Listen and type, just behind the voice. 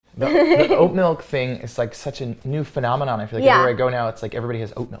The oat milk thing is like such a new phenomenon. I feel like everywhere I go now, it's like everybody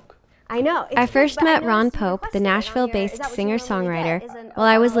has oat milk. I know. I first met Ron Pope, the Nashville-based singer-songwriter, while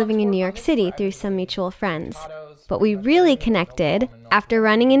I was living in New York City through some mutual friends. But we really connected after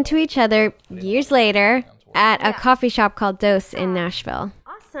running into each other years later at a coffee shop called Dose in Nashville.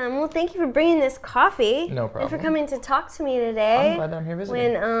 Awesome. Well, thank you for bringing this coffee. No problem. And for coming to talk to me today. I'm glad that I'm here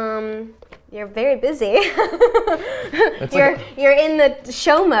visiting. When you're very busy. You're in the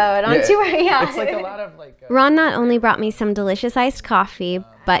show mode on tour. Yeah. It's like a lot of like. Ron not only brought me some delicious iced coffee,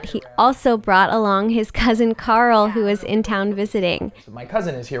 but he also brought along his cousin Carl, who was in town visiting. So my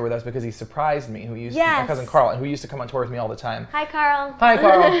cousin is here with us because he surprised me. My cousin Carl, who used to come on tour with me all the time. Hi, Carl. Hi,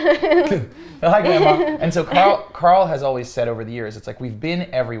 Carl. Hi, Grandma. And so Carl has always said over the years, it's like we've been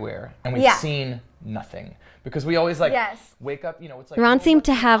everywhere and we've seen nothing. Because we always wake up, it's like... Ron seemed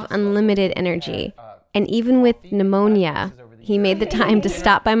to have unlimited energy. And even with pneumonia, he made the time to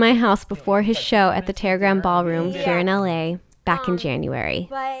stop by my house before his show at the Terragram Ballroom here in LA back in January.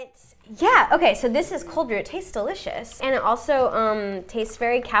 But yeah, okay, so this is cold brew. It tastes delicious. And it also tastes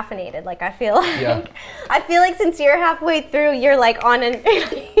very caffeinated. Like I feel like since you're halfway through, you're like on an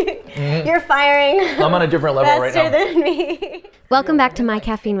you're firing. I'm on a different level right now. Faster than me. Welcome back to My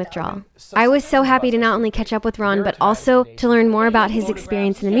Caffeine Withdrawal. I was so happy to not only catch up with Ron, but also to learn more about his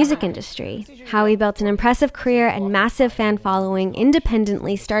experience in the music industry, how he built an impressive career and massive fan following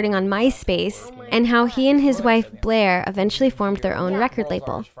independently starting on MySpace, and how he and his wife Blair eventually formed their own record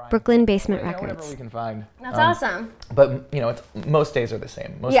label, Brooklyn Basement Records. We can find. That's awesome. But, most days are the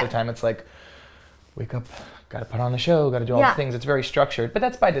same. Most of the time it's like, wake up, gotta put on the show, gotta do all the things. It's very structured, but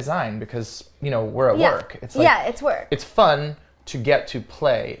that's by design because, we're at work. It's like, it's work. It's fun to get to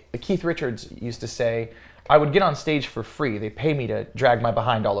play. Keith Richards used to say, I would get on stage for free. They pay me to drag my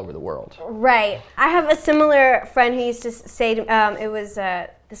behind all over the world. Right. I have a similar friend who used to say, it was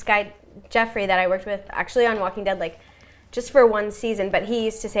this guy, Jeffrey, that I worked with actually on Walking Dead, like, just for one season, but he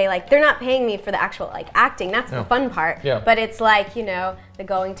used to say, like, they're not paying me for the actual, like, acting. That's the fun part. Yeah. But it's like, the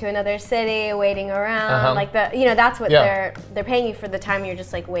going to another city, waiting around, like that's what they're paying you for, the time you're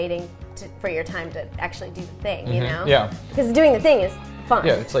just, like, waiting for your time to actually do the thing, you know? Yeah. Because doing the thing is fun.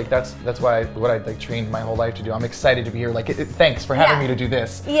 Yeah, it's like, that's why what I like trained my whole life to do. I'm excited to be here. Like, thanks for having me to do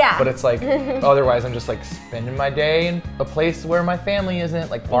this. Yeah. But it's like, otherwise I'm just like spending my day in a place where my family isn't,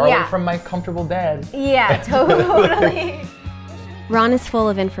 like far away from my comfortable dad. Yeah, totally. Ron is full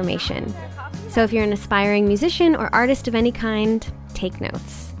of information. So if you're an aspiring musician or artist of any kind, take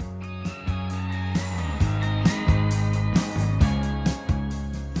notes.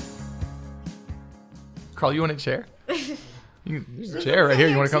 Carl, you want a chair? There's a chair right here.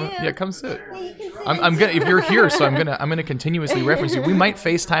 You want to come? Yeah, come sit. I'm gonna. If you're here, so I'm gonna continuously reference you. We might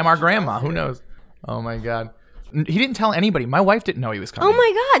FaceTime our grandma. Who knows? Oh my God. He didn't tell anybody. My wife didn't know he was coming. Oh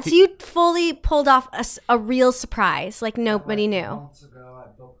my God. So you fully pulled off a real surprise. Like nobody knew.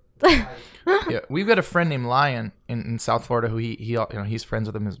 Yeah, we've got a friend named Lion in South Florida who he's friends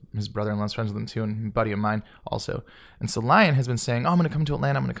with him. His brother-in-law's friends with him too, and a buddy of mine also. And so Lion has been saying, "Oh, I'm going to come to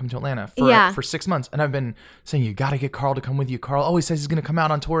Atlanta. For 6 months." And I've been saying, "You got to get Carl to come with you." Carl always says he's going to come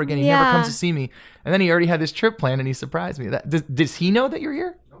out on tour again. He never comes to see me. And then he already had this trip planned, and he surprised me. Does he know that you're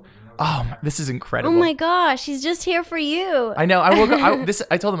here? Oh, this is incredible. Oh my gosh, he's just here for you. I know. I woke up.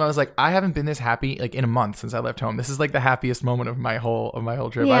 I told him, I was like, I haven't been this happy like in a month since I left home. This is like the happiest moment of my whole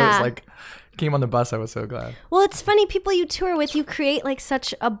trip. Yeah. I was like, came on the bus. I was so glad. Well, it's funny. People you tour with, you create like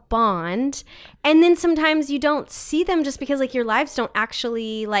such a bond, and then sometimes you don't see them just because like your lives don't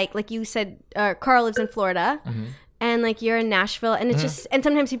actually like you said. Carl lives in Florida. Mm-hmm. And like you're in Nashville, and it's just, and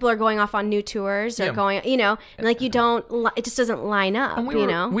sometimes people are going off on new tours or going, and like it just doesn't line up, and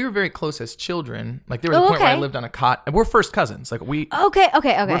we were very close as children. Like there was a point where I lived on a cot, and we're first cousins. Like we. Okay.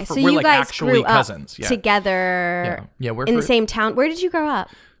 So you like guys actually grew cousins. up together. Yeah. We're in the same town. Where did you grow up?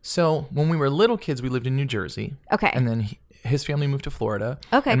 So when we were little kids, we lived in New Jersey. Okay. And then his family moved to Florida.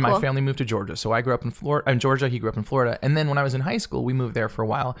 Okay, and cool. my family moved to Georgia. So I grew up in Georgia. He grew up in Florida. And then when I was in high school, we moved there for a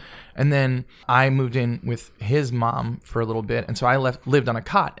while. And then I moved in with his mom for a little bit. And so I lived on a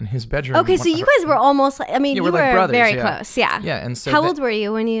cot in his bedroom. Okay, so you guys were almost like, you were like brothers, very close. Yeah. Yeah. And so how old were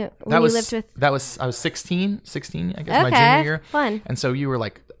you when you lived with? I was 16, I guess, my junior year. Fun. And so you were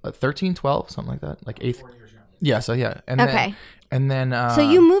like 13, 12, something like that, like 8th. Yeah. So yeah. And then so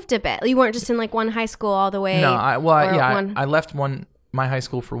you moved a bit. You weren't just in like one high school all the way. No, I left my high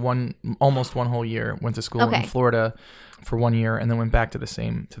school for almost one whole year. Went to school in Florida for 1 year, and then went back to the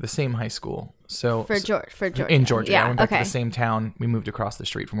same high school. So for Georgia. In Georgia, I went back to the same town. We moved across the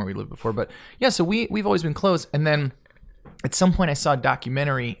street from where we lived before. But yeah, so we've always been close. And then at some point I saw a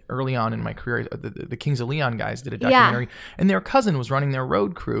documentary early on in my career. The Kings of Leon guys did a documentary, and their cousin was running their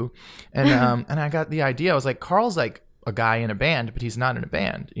road crew, and and I got the idea. I was like, Carl's like a guy in a band, but he's not in a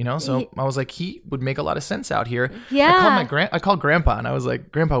band, you know? So I was like, he would make a lot of sense out here. Yeah. I called Grandpa, and I was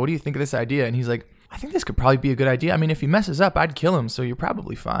like, Grandpa, what do you think of this idea? And he's like, I think this could probably be a good idea. I mean, if he messes up, I'd kill him, so you're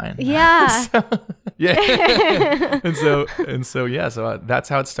probably fine. Yeah. So that's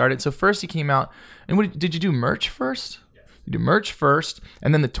how it started. So first he came out, and did you do merch first? You do merch first,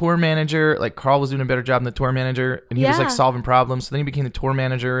 and then the tour manager, like Carl was doing a better job than the tour manager, and he was like solving problems. So then he became the tour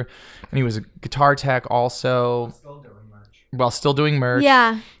manager, and he was a guitar tech also. While still doing merch.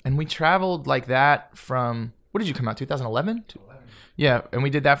 Yeah. And we traveled like that from, what did you come out, 2011? Yeah, and we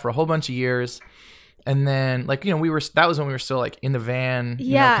did that for a whole bunch of years. And then, like, you know, that was when we were still like in the van,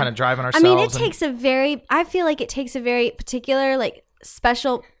 you know, kind of driving ourselves. I mean, I feel like it takes a very particular, like,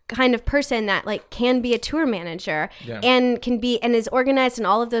 special kind of person that like can be a tour manager and can be and is organized and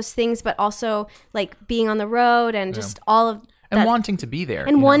all of those things, but also like being on the road and just all of that, and wanting to be there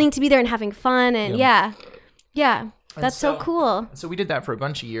and having fun and that's so cool. So we did that for a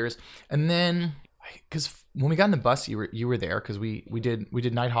bunch of years, and then because when we got in the bus, you were there because we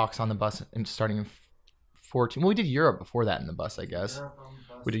did Nighthawks on the bus and starting in 14. Well, we did Europe before that in the bus, I guess.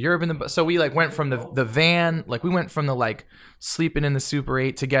 We did Europe in the bus. So we like went from the van, like we went from the like sleeping in the Super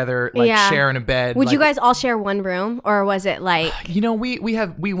 8 together, like sharing a bed. Would you guys all share one room, or was it like? You know, we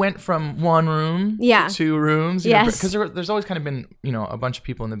went from one room to 2 rooms. Because there's always kind of been, you know, a bunch of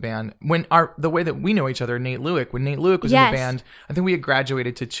people in the band. When the way that we know each other, when Nate Lewick was in the band, I think we had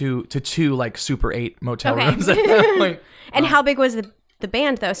graduated to two like Super 8 motel rooms at that point. And how big was the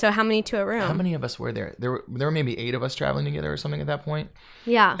band though? So how many to a room? How many of us were there? There were maybe 8 of us traveling together or something at that point.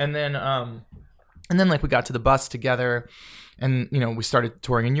 Yeah. And then like we got to the bus together, and you know we started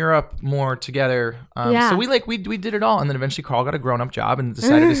touring in Europe more together. So we did it all, and then eventually Carl got a grown-up job and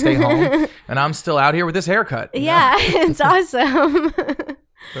decided to stay home, and I'm still out here with this haircut. Yeah, it's awesome.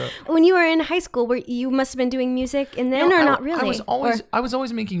 When you were in high school, you must have been doing music and then, or not really? I was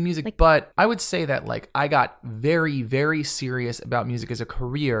always making music, but I would say that like I got very, very serious about music as a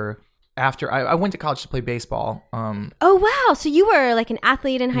career after I went to college to play baseball. Oh wow! So you were like an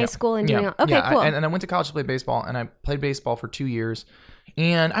athlete in high school and doing cool. And I went to college to play baseball, and I played baseball for 2 years,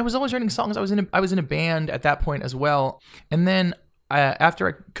 and I was always writing songs. I was in a band at that point as well, and then. After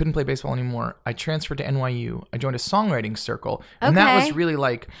I couldn't play baseball anymore, I transferred to NYU. I joined a songwriting circle, and that was really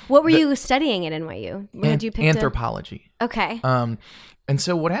like. What were you studying at NYU? When did you pick anthropology? Okay. And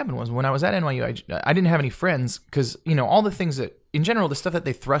so what happened was when I was at NYU, I didn't have any friends because you know all the things that in general the stuff that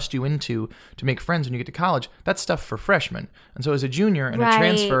they thrust you into to make friends when you get to college, that's stuff for freshmen. And so as a junior and a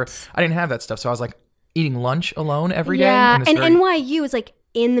transfer, I didn't have that stuff. So I was like eating lunch alone every day. And NYU is like.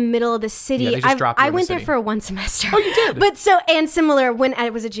 In the middle of the city. Yeah, they just dropped you in I went the there for 1 semester. Oh, you did? But similar when I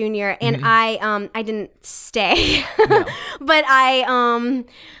was a junior, and I didn't stay. No. But I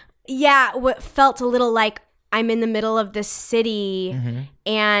felt a little like I'm in the middle of the city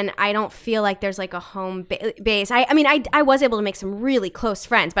and I don't feel like there's like a home base. I mean, I was able to make some really close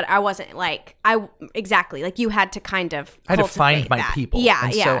friends, but I wasn't like, like you had to kind of I had to find my people. Yeah,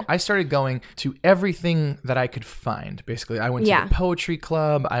 and so I started going to everything that I could find, basically. I went to the poetry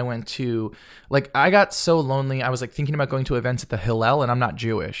club. I went to, like, I got so lonely. I was like thinking about going to events at the Hillel, and I'm not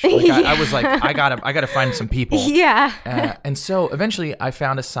Jewish. Like, I was like, I gotta find some people. Yeah. And so eventually I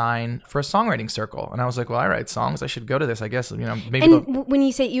found a sign for a songwriting circle, and I was like, well, I write songs. I should go to this, I guess. You know, maybe. And when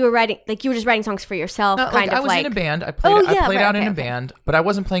you say you were writing, like you were just writing songs for yourself, I was in a band. I played out in a band, but I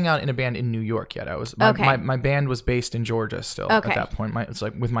wasn't playing out in a band in New York yet. I was my band was based in Georgia still at that point. It's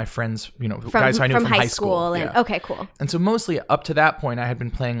like with my friends, you know, guys I knew from high school. And, okay, cool. And so mostly up to that point, I had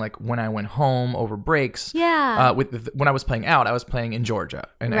been playing like when I went home over breaks. Yeah. When I was playing out, I was playing in Georgia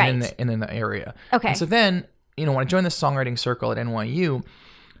and in the area. Okay. And so then, you know, when I joined the songwriting circle at NYU,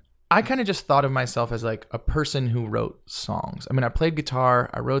 I kind of just thought of myself as like a person who wrote songs. I mean, I played guitar,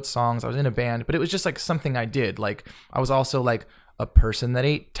 I wrote songs, I was in a band, but it was just like something I did. Like I was also like a person that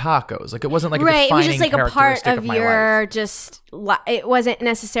ate tacos. Like it wasn't like a defining it was just like a part of your life. It wasn't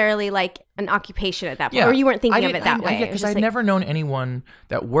necessarily like an occupation at that point, or you weren't thinking of it that way. Because I'd never known anyone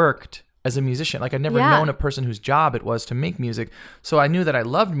that worked as a musician. Like I'd never known a person whose job it was to make music. So I knew that I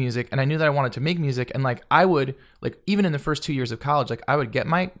loved music and I knew that I wanted to make music. And like I would, like even in the first 2 years of college, like I would get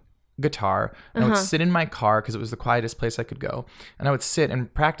my guitar and I would sit in my car because it was the quietest place I could go, and I would sit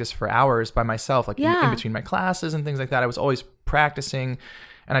and practice for hours by myself, like in between my classes and things like that. I was always practicing,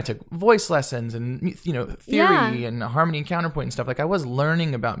 and I took voice lessons and, you know, theory and harmony and counterpoint and stuff. Like I was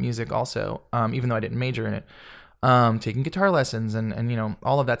learning about music also, even though I didn't major in it, taking guitar lessons and you know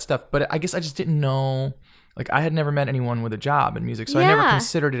all of that stuff. But I guess I just didn't know like I had never met anyone with a job in music, so I never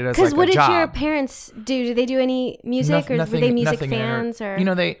considered it as like a job. Because what did your parents do? Did they do any music, or were they music fans? Or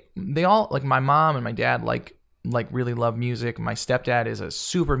they all, like my mom and my dad like really love music. My stepdad is a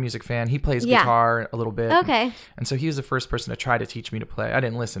super music fan. He plays guitar a little bit. Okay. And so he was the first person to try to teach me to play. I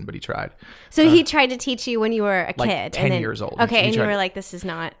didn't listen, but he tried. So he tried to teach you when you were a kid? 10 years old. Okay, and you were like, this is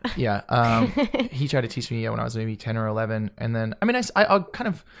not... Yeah. He tried to teach me when I was maybe 10 or 11. And then, I mean, I kind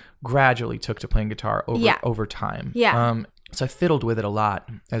of gradually took to playing guitar over time. Yeah. So I fiddled with it a lot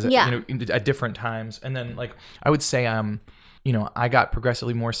at different times. And then, like, I would say, I got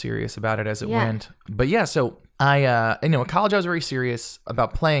progressively more serious about it as it went. But yeah, so I, at college I was very serious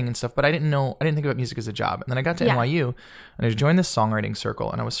about playing and stuff, but I didn't think about music as a job. And then I got to NYU and I joined this songwriting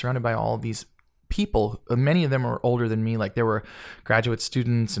circle, and I was surrounded by all these people. Many of them were older than me. Like there were graduate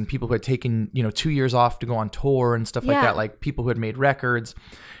students and people who had taken, 2 years off to go on tour and stuff like that. Like people who had made records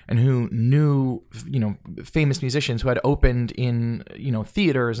and who knew, famous musicians who had opened in,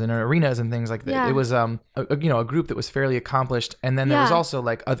 theaters and arenas and things like that. Yeah. It was, a group that was fairly accomplished. And then there was also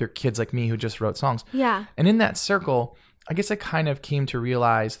like other kids like me who just wrote songs. Yeah. And in that circle, I guess I kind of came to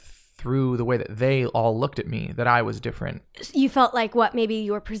realize through the way that they all looked at me that I was different. You felt like what maybe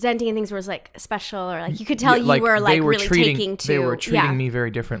you were presenting and things was like special, or like you could tell you were like really taking to. They were treating me very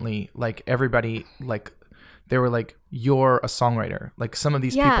differently. Like everybody, like they were like, you're a songwriter. Like some of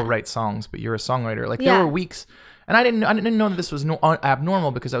these people write songs, but you're a songwriter. Like there were weeks, and I didn't know that this was abnormal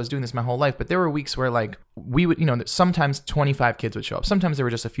because I was doing this my whole life. But there were weeks where like we would, sometimes 25 kids would show up. Sometimes there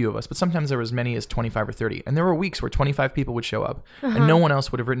were just a few of us, but sometimes there were as many as 25 or 30. And there were weeks where 25 people would show up, and no one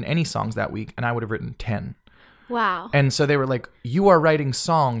else would have written any songs that week, and I would have written 10. Wow. And so they were like, you are writing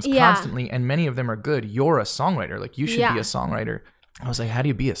songs constantly, and many of them are good. You're a songwriter. Like you should be a songwriter. I was like, how do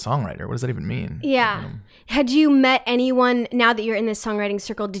you be a songwriter? What does that even mean? Yeah. Had you met anyone, now that you're in this songwriting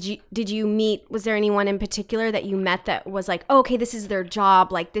circle, did you meet, was there anyone in particular that you met that was like, oh, okay, this is their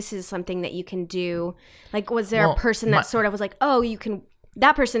job, like this is something that you can do? Like was there a person that sort of was like, oh,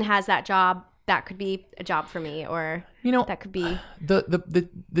 that person has that job, that could be a job for me, or that could be...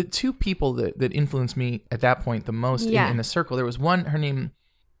 The two people that influenced me at that point the most in the circle, there was one, her name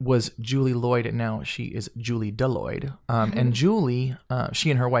was Julie Lloyd, and now she is Julie Deloyd. And Julie,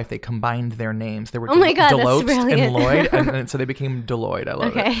 she and her wife, they combined their names. They were Deloach and Lloyd, and so they became Deloyd. I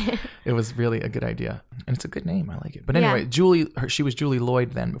love it. It was really a good idea, and it's a good name. I like it. But anyway, she was Julie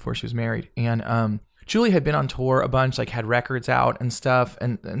Lloyd then before she was married, and Julie had been on tour a bunch, like had records out and stuff,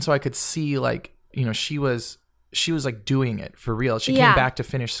 and so I could see like she was like doing it for real. She came back to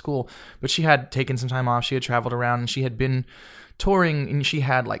finish school, but she had taken some time off. She had traveled around, and she had been touring, and she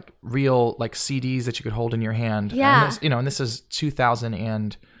had like real like CDs that you could hold in your hand. Yeah. And this is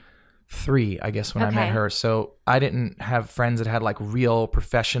 2003, I guess, when I met her. So I didn't have friends that had like real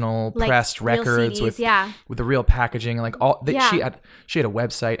professional like pressed records CDs, with the real packaging and like all that. She had a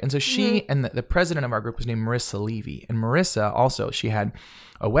website, and so she and the president of our group was named Marissa Levy, and Marissa also, she had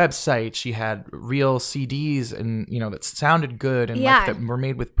a website, she had real CDs and that sounded good and like that were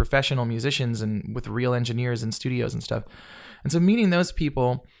made with professional musicians and with real engineers and studios and stuff. And so meeting those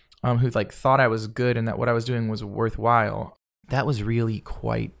people who like thought I was good and that what I was doing was worthwhile, that was really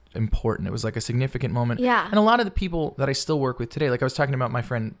quite important. It was like a significant moment. Yeah. And a lot of the people that I still work with today, like I was talking about my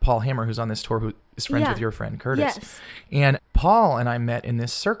friend Paul Hammer, who's on this tour, who is friends with your friend Curtis. Yes. And Paul and I met in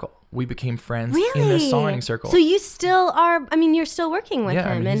this circle. We became friends in this songwriting circle. So you still are, you're still working with him.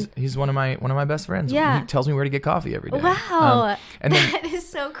 I mean, he's one of my best friends. Yeah. He tells me where to get coffee every day. Wow. And then that is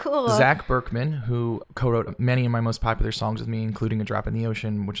so cool. Zach Berkman, who co-wrote many of my most popular songs with me, including A Drop in the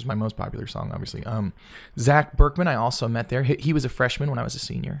Ocean, which is my most popular song, obviously. Zach Berkman, I also met there. He was a freshman when I was a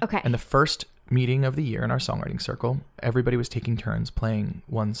senior. Okay. And the first meeting of the year in our songwriting circle, everybody was taking turns playing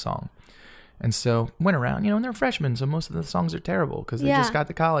one song. And so went around, and they're freshmen, so most of the songs are terrible because they just got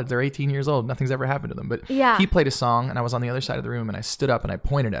to college. They're 18 years old. Nothing's ever happened to them. But he played a song, and I was on the other side of the room, and I stood up, and I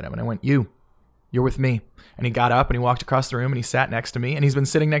pointed at him, and I went, you're with me. And he got up, and he walked across the room, and he sat next to me, and he's been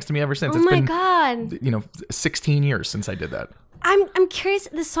sitting next to me ever since. Oh my God. 16 years since I did that. I'm curious,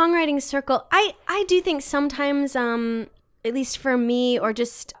 the songwriting circle, I do think sometimes, at least for me, or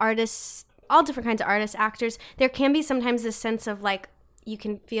just artists, all different kinds of artists, actors, there can be sometimes this sense of like, you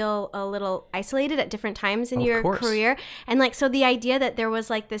can feel a little isolated at different times in your career. And like, so the idea that there was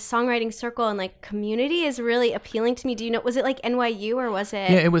like this songwriting circle and like community is really appealing to me. Do you know, was it like NYU or was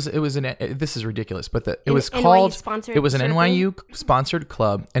it? Yeah, it was this is ridiculous, but it was called, it was an NYU sponsored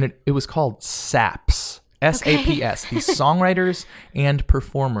club, and it was called SAPS. SAPS, the Songwriters and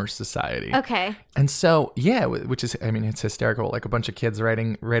Performers Society. Okay. And so, yeah, which is, I mean, it's hysterical. Like a bunch of kids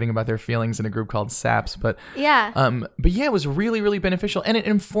writing about their feelings in a group called SAPS. But yeah, it was really, really beneficial. And it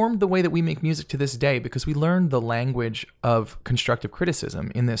informed the way that we make music to this day because we learned the language of constructive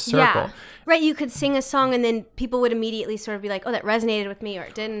criticism in this circle. Yeah. Right. You could sing a song and then people would immediately sort of be like, oh, that resonated with me or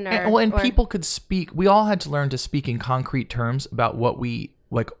it didn't. And people could speak. We all had to learn to speak in concrete terms about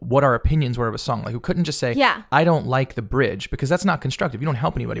what our opinions were of a song. Like we couldn't just say, I don't like the bridge, because that's not constructive. You don't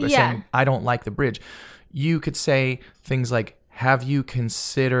help anybody by saying, I don't like the bridge. You could say things like, have you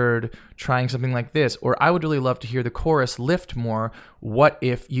considered trying something like this? Or I would really love to hear the chorus lift more. What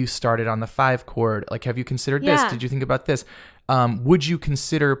if you started on the 5 chord? Like, have you considered this? Did you think about this? Would you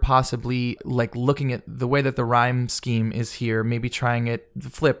consider possibly like looking at the way that the rhyme scheme is here, maybe trying it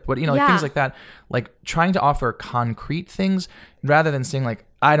flip, but like things like that, like trying to offer concrete things rather than saying like,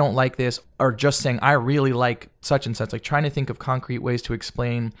 I don't like this, or just saying, I really like such and such, like trying to think of concrete ways to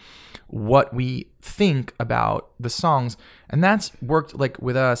explain what we think about the songs. And that's worked like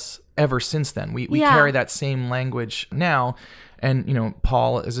with us ever since then. We carry that same language now. And,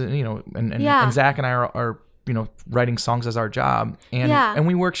 Paul is, and Zach and I are writing songs as our job, and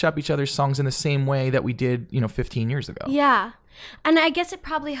we workshop each other's songs in the same way that we did, 15 years ago. Yeah. And I guess it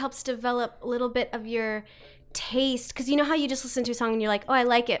probably helps develop a little bit of your taste, because you know how you just listen to a song and you're like, oh, I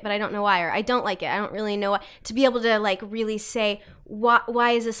like it, but I don't know why, or I don't like it, I don't really know why. To be able to like really say,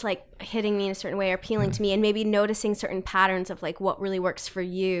 why is this like hitting me in a certain way or appealing to me, and maybe noticing certain patterns of like what really works for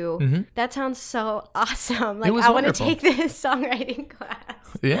you. That sounds so awesome. Like I want to take this songwriting class.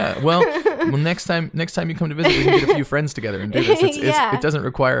 Yeah. Well, next time you come to visit, we can get a few friends together and do this. It doesn't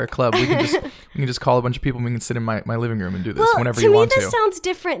require a club. We can just call a bunch of people and we can sit in my living room and do this whenever you want to. To me, this sounds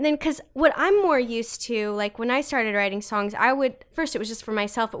different than, because what I'm more used to, like when I started writing songs, first it was just for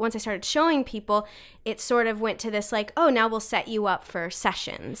myself, but once I started showing people, it sort of went to this like, oh, now we'll set you up for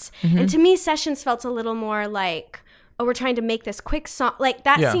sessions. And to me, sessions felt a little more like, oh, we're trying to make this quick song. Like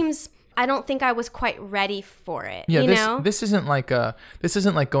that seems, I don't think I was quite ready for it. Yeah, this isn't like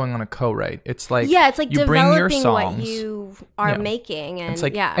going on a co-write. It's like, it's like you developing bring your songs, what you are making, and it's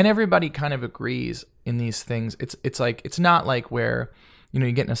like, and everybody kind of agrees in these things. It's like, it's not like where, you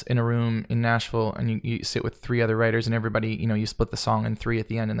get in a room in Nashville and you sit with 3 other writers and everybody, you split the song in 3 at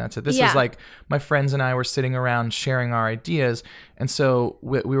the end and that's it. This is like my friends and I were sitting around sharing our ideas. And so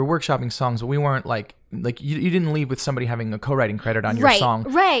we were workshopping songs, but we weren't like you didn't leave with somebody having a co-writing credit on your song.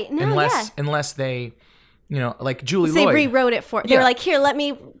 Right. No, unless they, like Julie Lloyd. They rewrote it for. They were like, here, let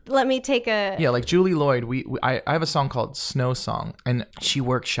me take a. Yeah, like Julie Lloyd. I have a song called Snow Song, and she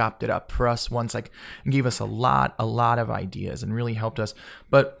workshopped it up for us once, like, and gave us a lot of ideas and really helped us.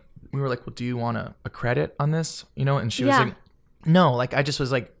 But we were like, well, do you want a credit on this? And she was like, no, like I just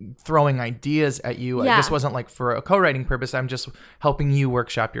was like throwing ideas at you. This wasn't like for a co-writing purpose. I'm just helping you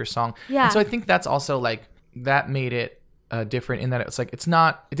workshop your song. Yeah. And so I think that's also like, that made it different in that it's like,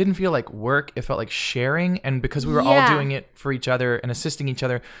 it didn't feel like work. It felt like sharing. And because we were all doing it for each other and assisting each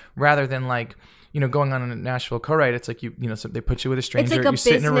other rather than like, going on a Nashville co-write, it's like so they put you with a stranger, it's like you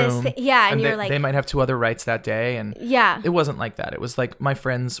sit in a room, and you're like, they might have 2 other writes that day, and it wasn't like that. It was like my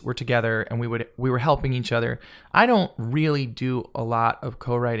friends were together and we were helping each other. I don't really do a lot of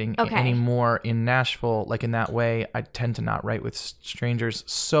co-writing anymore in Nashville, like in that way. I tend to not write with strangers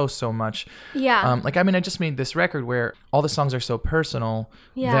so much. I just made this record where all the songs are so personal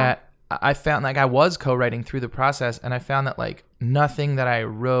that I found like I was co-writing through the process, and I found that like nothing that I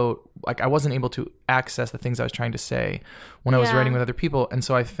wrote, like I wasn't able to access the things I was trying to say when I was writing with other people. And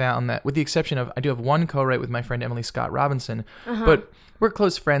so I found that, with the exception of, I do have one co-write with my friend Emily Scott Robinson, but we're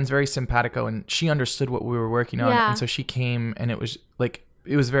close friends, very simpatico, and she understood what we were working on. And so she came, and it was like,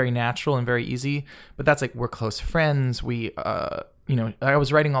 it was very natural and very easy. But that's like, we're close friends. We, I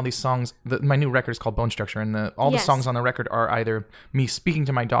was writing all these songs. My new record is called Bone Structure, and all the songs on the record are either me speaking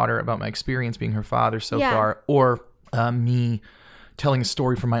to my daughter about my experience being her father so far, or me telling a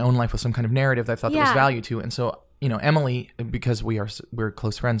story from my own life with some kind of narrative that I thought there was value to. And so, Emily, because we're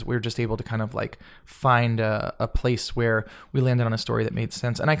close friends, we were just able to kind of like find a place where we landed on a story that made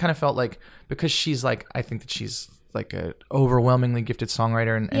sense. And I kind of felt like, because she's like, I think that she's like a overwhelmingly gifted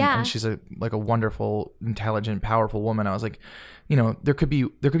songwriter, and she's a wonderful, intelligent, powerful woman. I was like, there could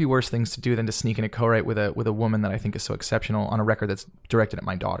be worse things to do than to sneak in a co-write with a woman that I think is so exceptional on a record that's directed at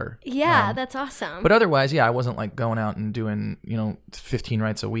my daughter. Yeah, that's awesome. But otherwise, I wasn't like going out and doing 15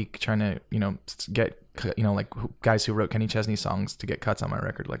 writes a week trying to get like guys who wrote Kenny Chesney songs to get cuts on my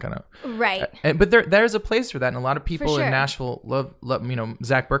record. Like I don't. Right. But there's a place for that, and a lot of people sure. in Nashville love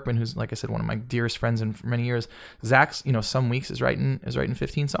Zach Berkman, who's like I said one of my dearest friends in for many years. Zach's some weeks is writing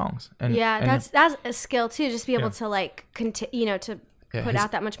 15 songs. And that's a skill too. Just be able to like continue to put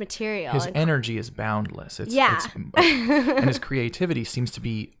out that much material. His energy is boundless. And his creativity seems to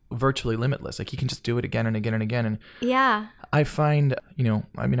be virtually limitless. Like he can just do it again and again and again. And I find,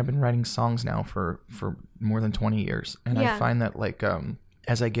 I've been writing songs now for more than 20 years. And I find that like,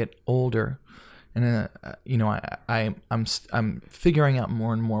 as I get older and, I'm figuring out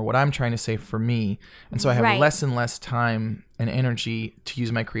more and more what I'm trying to say for me. And so I have less and less time and energy to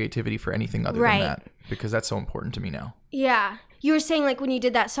use my creativity for anything other than that, because that's so important to me now. Yeah. You were saying like when you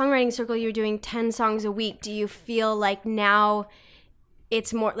did that songwriting circle, you were doing 10 songs a week. Do you feel like now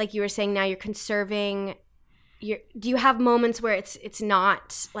it's more like you were saying now you're conserving do you have moments where it's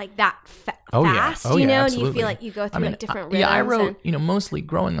not like that fast? Absolutely. Do you feel like you go through like different rhythms? Yeah, I wrote, mostly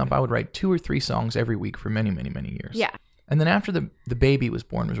growing up, I would write 2 or 3 songs every week for many, many, many years. Yeah. And then after the baby was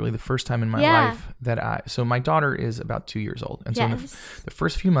born was really the first time in my life that so my daughter is about 2 years old. And so in the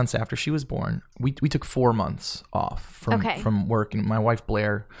first few months after she was born, we took 4 months off from work. And my wife,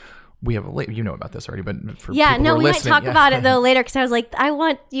 Blair, we have about this already, but for people who are we listening, might talk about it though later, because I was like, I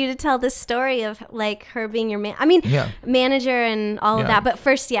want you to tell this story of like her being your manager and all of that. But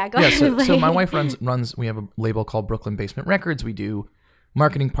first, go ahead. So my wife runs. We have a label called Brooklyn Basement Records. We do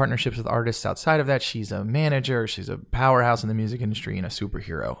marketing partnerships with artists outside of that. She's a manager. She's a powerhouse in the music industry and a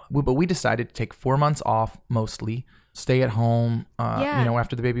superhero. But we decided to take 4 months off, mostly stay at home.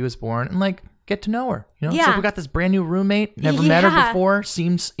 After the baby was born, and like get to know her. So we got this brand new roommate. Never met her before.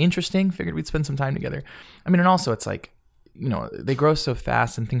 Seems interesting. Figured we'd spend some time together. And also it's like, they grow so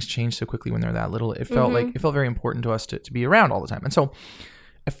fast and things change so quickly when they're that little. It felt like it felt very important to us to be around all the time. And so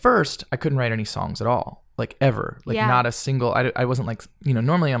at first I couldn't write any songs at all. Like ever, not a single. I wasn't like,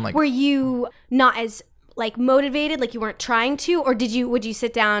 normally I'm like. Were you not as like motivated, like you weren't trying to, or would you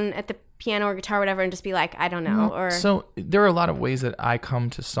sit down at the piano or guitar or whatever and just be like, I don't know? Or so there are a lot of ways that I come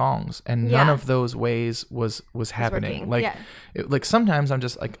to songs, and none of those ways was happening. Like sometimes I'm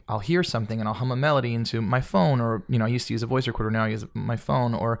just like, I'll hear something and I'll hum a melody into my phone, or I used to use a voice recorder, now I use my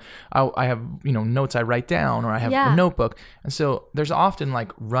phone, or I have notes I write down, or I have a notebook, and so there's often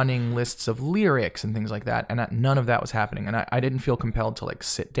like running lists of lyrics and things like that, and none of that was happening, and I didn't feel compelled to like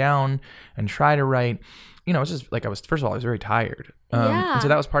sit down and try to write. It's just like first of all, I was very tired. And so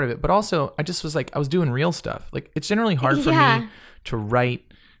that was part of it. But also, I just was like, I was doing real stuff. Like, it's generally hard for me to write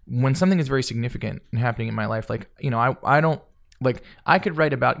when something is very significant and happening in my life. Like, I don't, like, I could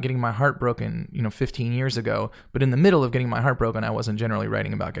write about getting my heart broken, 15 years ago. But in the middle of getting my heart broken, I wasn't generally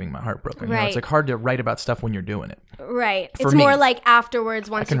writing about getting my heart broken. Right. It's like hard to write about stuff when you're doing it. Right. It's more like afterwards,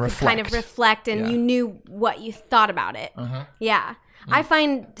 once you could kind of reflect and you knew what you thought about it. Yeah. I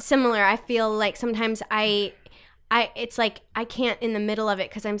find similar. I feel like sometimes it's like I can't in the middle of it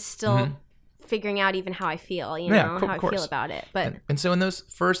because I'm still figuring out even how I feel, how I feel about it. But and so in those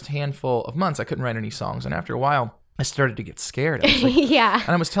first handful of months, I couldn't write any songs, and after a while, I started to get scared. I was like, and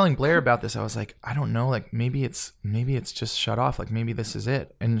I was telling Blair about this. I was like, I don't know, like maybe it's just shut off. Like maybe this is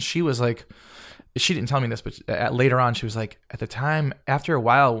it. And she was like, she didn't tell me this, but later on, she was like, at the time, after a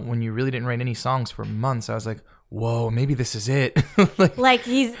while, when you really didn't write any songs for months, I was like, whoa, maybe this is it. that's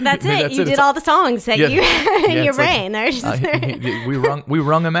it. You did all the songs that you in your brain. Like, we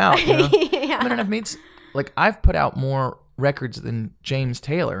wrung them out. I've put out more records than James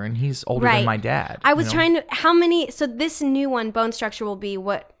Taylor, and he's older than my dad. I was trying to, how many, so this new one, Bone Structure, will be,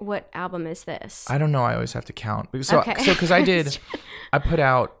 what album is this? I don't know. I always have to count. So because I put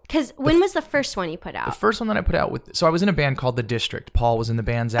out. Because when was the first one you put out? The first one that I put out so I was in a band called The District. Paul was in the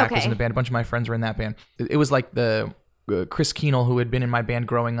band. Zach was in the band. A bunch of my friends were in that band. It was like the Chris Keenel, who had been in my band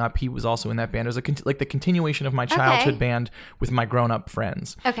growing up, he was also in that band. It was like the continuation of my childhood band with my grown-up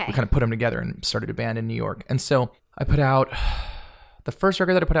friends. Okay. We kind of put them together and started a band in New York. And so I put out, the first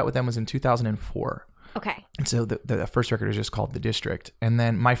record that I put out with them was in 2004. Okay. And so the first record is just called The District. And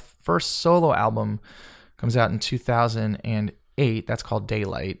then my first solo album comes out in 2008. That's called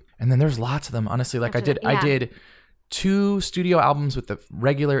Daylight. And then there's lots of them, honestly. Like I did 2 studio albums with the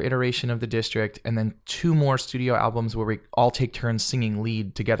regular iteration of The District, and then 2 more studio albums where we all take turns singing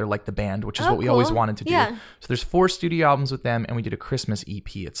lead together like the band, which is what we always wanted to do. Yeah. So there's 4 studio albums with them, and we did a Christmas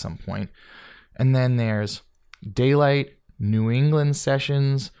EP at some point. And then there's Daylight, New England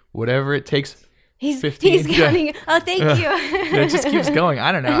Sessions, Whatever It Takes. He's 15. counting. Yeah. Oh, thank you. It just keeps going.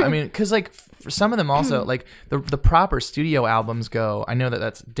 I don't know. I mean, because like for some of them also, like the proper studio albums go. I know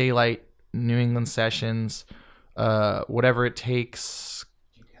that's Daylight, New England Sessions, Whatever It Takes,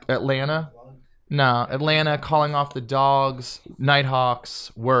 Atlanta, Calling Off the Dogs,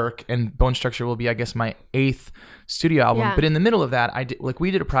 Nighthawks, Work, and Bone Structure will be, I guess, my 8th studio album. Yeah. But in the middle of that,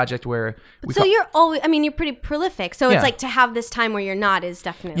 we did a project where you're always, I mean, you're pretty prolific, so it's like to have this time where you're not is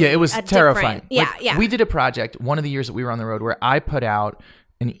definitely it was terrifying. Yeah. We did a project one of the years that we were on the road where I put out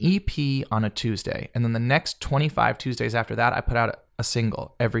an EP on a Tuesday, and then the next 25 Tuesdays after that I put out a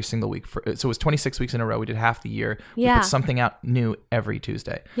single every single week. So it was 26 weeks in a row. We did half the year. We put something out new every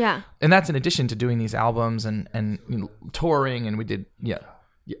Tuesday. Yeah. And that's in addition to doing these albums and you know, touring, and we did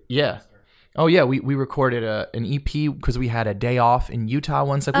Oh yeah, we recorded an EP because we had a day off in Utah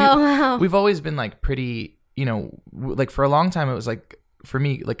once. Like we've always been like pretty, you know, like for a long time it was like, for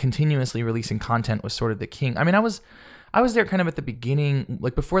me, like continuously releasing content was sort of the king. I mean, I was there kind of at the beginning,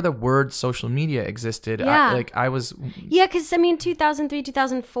 like before the word social media existed. Yeah. I was. Yeah, because I mean, 2003,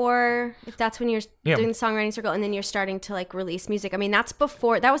 2004, if that's when you're doing the songwriting circle, and then you're starting to like release music. I mean, that's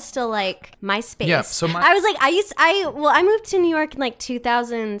before, that was still like MySpace. Yeah. So I was like, I moved to New York in like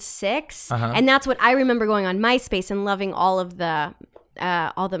 2006, and that's what I remember going on MySpace and loving all the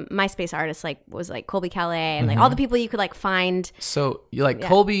MySpace artists, like was like Colby Calais and like all the people you could like find. So like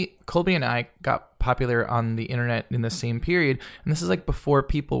Colby and I got popular on the internet in the same period, and this is like before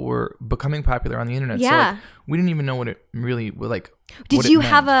people were becoming popular on the internet. So like, we didn't even know what it really like. Did you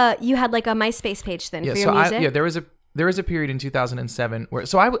had like a MySpace page then for your music? There was a period in 2007 where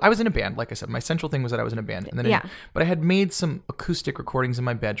I was in a band. Like I said, my central thing was that I was in a band, and then but I had made some acoustic recordings in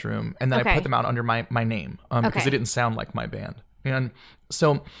my bedroom, and then I put them out under my name because it didn't sound like my band. And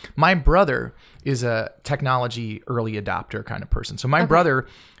so my brother is a technology early adopter kind of person. So my brother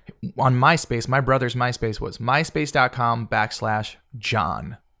on MySpace, my brother's MySpace was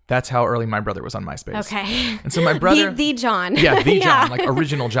myspace.com/John. That's how early my brother was on MySpace. Okay. And so my brother, the John. Yeah, the John, like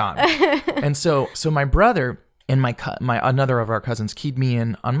original John. And so my brother and my another of our cousins keyed me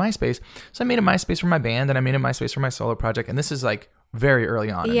in on MySpace. So I made a MySpace for my band, and I made a MySpace for my solo project. And this is like very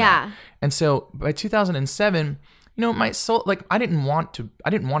early on. Yeah. And so by 2007, you know, my soul, like I didn't want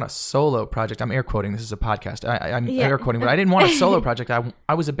a solo project. I'm air quoting. This is a podcast. I'm air quoting, but I didn't want a solo project.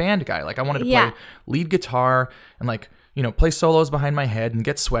 I was a band guy. Like I wanted to play lead guitar and like, you know, play solos behind my head and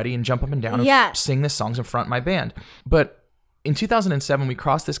get sweaty and jump up and down and sing the songs in front of my band. But in 2007, we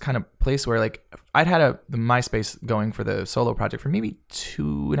crossed this kind of place where like I'd had the MySpace going for the solo project for maybe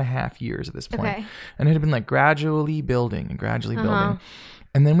 2.5 years at this point. And it had been like gradually building.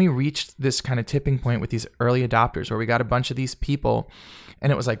 And then we reached this kind of tipping point with these early adopters where we got a bunch of these people, and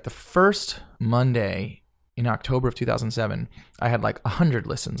it was like the first Monday in October of 2007, I had like 100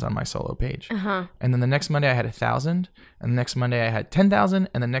 listens on my solo page. And then the next Monday I had 1,000, and the next Monday I had 10,000,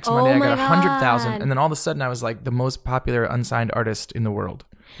 and the next Monday I got 100,000. And then all of a sudden I was like the most popular unsigned artist in the world.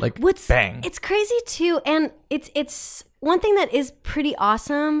 Like bang. It's crazy too. And it's one thing that is pretty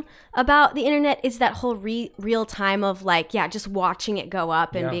awesome about the internet is that whole real time of like, just watching it go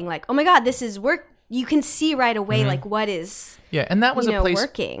up and being like, oh my God, this is work. You can see right away, like what is, and that was a place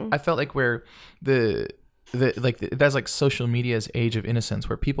working. I felt like where that's like social media's age of innocence,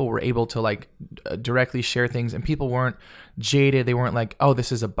 where people were able to like directly share things, and people weren't jaded. They weren't like, oh,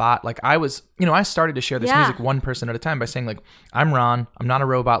 this is a bot. Like I was, you know, I started to share this music one person at a time by saying like, I'm Ron. I'm not a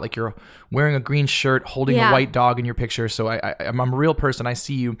robot. Like you're wearing a green shirt, holding a white dog in your picture. So I'm a real person. I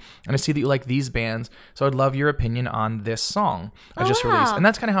see you, and I see that you like these bands. So I'd love your opinion on this song I just released. And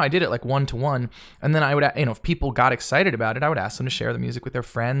that's kind of how I did it, like 1-to-1. And then I would, you know, if people got excited about it, I would ask them to share the music with their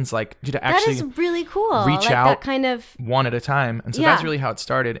friends. Like, to actually that is really cool. Reach out that kind of one at a time. And so that's really how it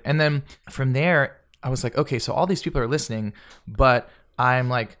started. And then from there, I was like, okay, so all these people are listening, but I'm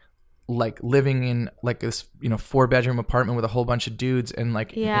like living in like this, you know, 4-bedroom apartment with a whole bunch of dudes and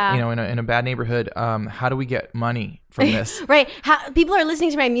like, you know, in a bad neighborhood. How do we get money from this? Right. People are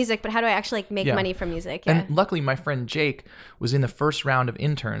listening to my music, but how do I actually like make money from music? And luckily my friend Jake was in the first round of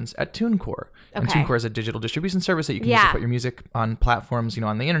interns at TuneCore. And TuneCore is a digital distribution service that you can use to put your music on platforms, you know,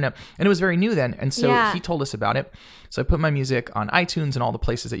 on the internet. And it was very new then. And so he told us about it. So I put my music on iTunes and all the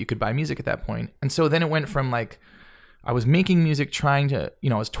places that you could buy music at that point. And so then it went from like, I was making music, trying to, you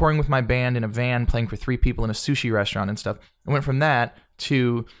know, I was touring with my band in a van, playing for 3 people in a sushi restaurant and stuff. I went from that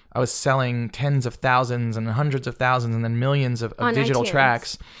to I was selling tens of thousands and hundreds of thousands and then millions of digital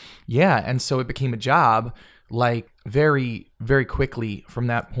tracks. Yeah. And so it became a job like very, very quickly from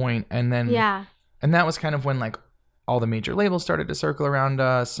that point. And then, and that was kind of when like all the major labels started to circle around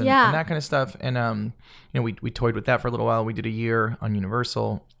us and that kind of stuff. And, you know, we toyed with that for a little while. We did a year on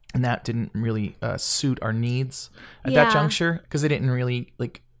Universal. and that didn't really suit our needs at that juncture, because they didn't really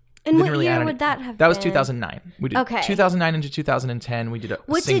And what year would that have been? That was 2009. We did 2009 into 2010. We did a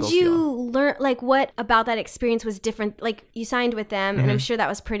What singles did you deal. learn? Like, what about that experience was different? Like, you signed with them, and I'm sure that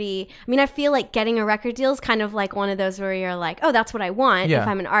was pretty. I mean, I feel like getting a record deal is kind of like one of those where you're like, oh, that's what I want if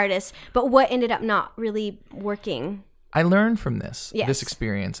I'm an artist. But what ended up not really working? I learned from this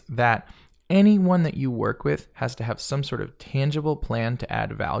experience that anyone that you work with has to have some sort of tangible plan to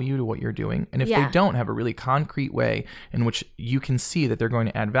add value to what you're doing. And if they don't have a really concrete way in which you can see that they're going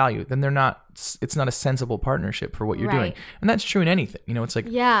to add value, then it's not a sensible partnership for what you're doing. And that's true in anything. You know, it's like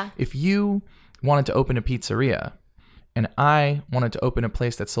if you wanted to open a pizzeria and I wanted to open a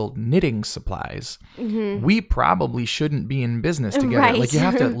place that sold knitting supplies, we probably shouldn't be in business together. Right. Like, you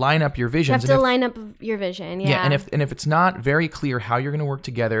have to line up your visions. You have to line up your vision. Yeah. And if it's not very clear how you're going to work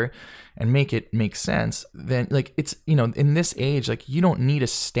together and make it make sense, then like, it's, you know, in this age, like, you don't need a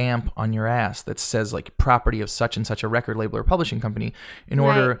stamp on your ass that says like property of such and such a record label or publishing company in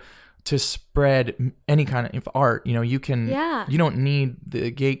order to spread any kind of art. You know, you don't need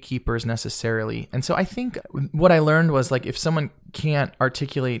the gatekeepers necessarily. And so I think what I learned was, like, if someone can't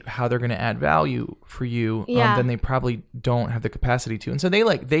articulate how they're going to add value for you, then they probably don't have the capacity to. And so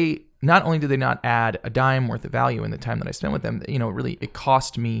they not only did they not add a dime worth of value in the time that I spent with them, you know, really, it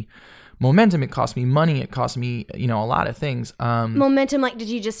cost me momentum, it cost me money, it cost me, you know, a lot of things. Momentum, like, did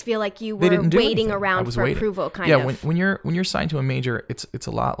you just feel like you were waiting around for approval, kind of? Yeah, when you're signed to a major, it's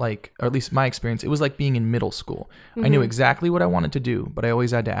a lot like, or at least my experience, it was like being in middle school. I knew exactly what I wanted to do, but I always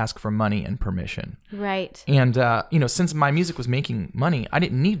had to ask for money and permission. Right. And you know, since my music was making money, I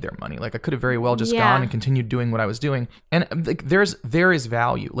didn't need their money. Like, I could have very well just gone and continued doing what I was doing. And like, there is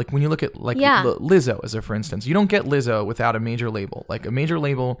value. Like, when you look at Lizzo as for instance, you don't get Lizzo without a major label. Like, a major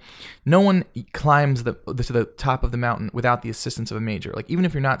label, no one climbs to the top of the mountain without the assistance of a major. Like, even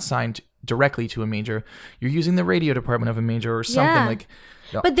if you're not signed directly to a major, you're using the radio department of a major or something like.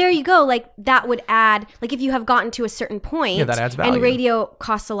 But there you go. Like, that would add, like, if you have gotten to a certain point, that adds value. And radio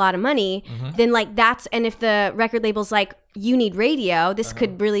costs a lot of money, then like and if the record label's like, you need radio, this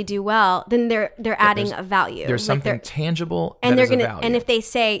could really do well, then they're adding a value. There's something tangible and that is a value. And if they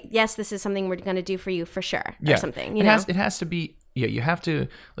say, yes, this is something we're going to do for you for sure, or something, you know? It has to be. Yeah, you have to,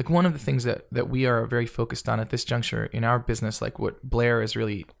 like, one of the things that we are very focused on at this juncture in our business, like what Blair is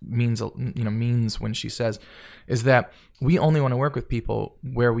really means when she says, is that we only want to work with people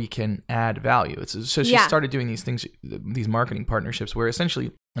where we can add value. So she started doing these things, these marketing partnerships, where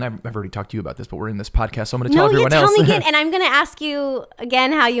essentially, and I've already talked to you about this, but we're in this podcast, so I'm going to tell everyone else. No, tell me again, and I'm going to ask you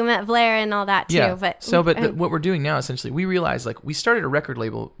again how you met Blair and all that too. Yeah. What we're doing now, essentially, we realized, like, we started a record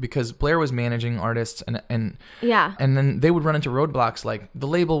label because Blair was managing artists, and then they would run into roadblocks, like the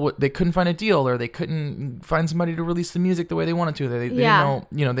label they couldn't find a deal, or they couldn't find somebody to release the music the way they wanted to. They didn't know,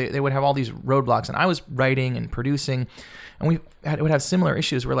 you know, they would have all these roadblocks, and I was writing and producing, and we would have similar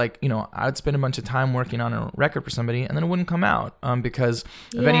issues where, like, you know, I'd spend a bunch of time working on a record for somebody, and then it wouldn't come out because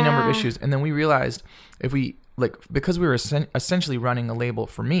of any number of issues. And then we realized because we were essentially running a label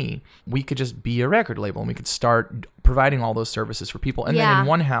for me, we could just be a record label and we could start providing all those services for people. And then in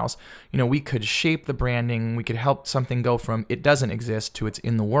one house, you know, we could shape the branding, we could help something go from it doesn't exist to it's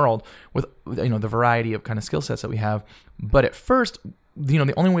in the world with, you know, the variety of kind of skill sets that we have. But at first, you know,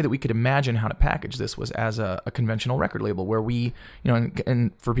 the only way that we could imagine how to package this was as a conventional record label, where we, you know,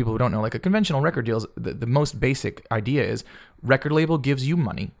 and for people who don't know, like, a conventional record deal is the most basic idea is record label gives you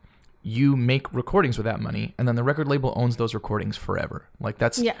money, you make recordings with that money, and then the record label owns those recordings forever. Like,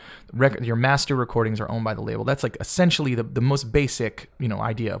 that's your master recordings are owned by the label. That's like essentially the most basic, you know,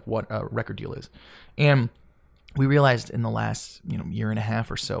 idea of what a record deal is. And we realized in the last, you know, year and a half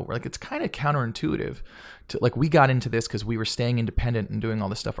or so, we're like, it's kind of counterintuitive to, like, we got into this because we were staying independent and doing all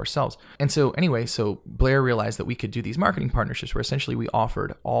this stuff ourselves. And so anyway, so Blair realized that we could do these marketing partnerships where essentially we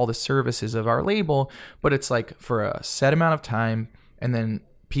offered all the services of our label, but it's like for a set amount of time, and then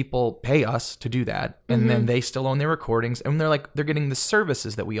people pay us to do that, and then they still own their recordings, and they're getting the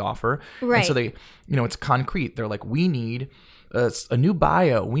services that we offer. Right. And so they, you know, it's concrete. They're like, we need a new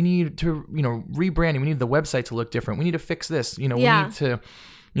bio. We need to, you know, rebranding. We need the website to look different. We need to fix this. You know, we need to,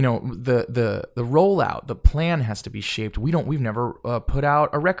 you know, the rollout, the plan has to be shaped. We've never put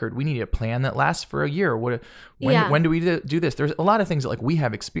out a record. We need a plan that lasts for a year. When do we do this? There's a lot of things that, like, we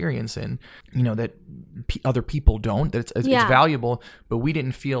have experience in, you know, that other people don't. That it's valuable, but we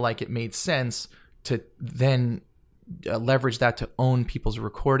didn't feel like it made sense to then leverage that to own people's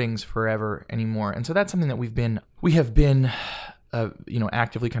recordings forever anymore. And so that's something that we have been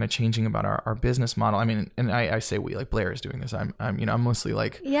actively kind of changing about our business model. I mean, and I say we, like Blair is doing this. I'm mostly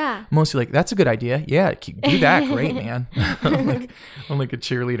like, that's a good idea. Yeah, do that. Great, man. I'm like a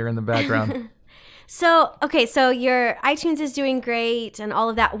cheerleader in the background. So your iTunes is doing great and all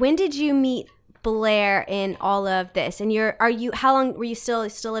of that. When did you meet Blair in all of this? And how long were you still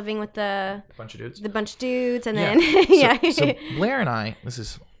living with the bunch of dudes? The bunch of dudes, and then So Blair and I, this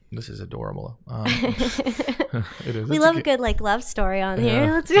is adorable. It is. We love a good love story on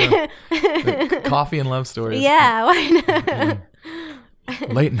here. Let's do coffee and love stories. Yeah, why not?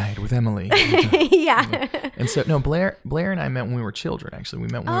 Late night with Emily. Yeah. And so Blair and I met when we were children. Actually, we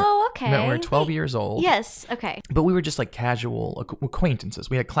met when we were 12 years old. Yes. Okay. But we were just like casual acquaintances.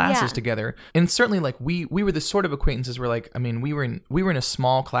 We had classes together, and certainly like we were the sort of acquaintances where like, I mean, we were in a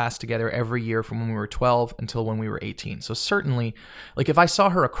small class together every year from when we were 12 until when we were 18. So certainly, like if I saw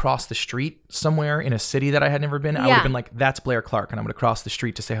her across the street somewhere in a city that I had never been, I would have been like, that's Blair Clark, and I'm going to cross the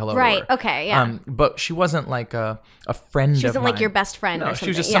street to say hello. Right. To her. Okay. Yeah. But she wasn't like a friend. She wasn't of mine. like your best friend. No, she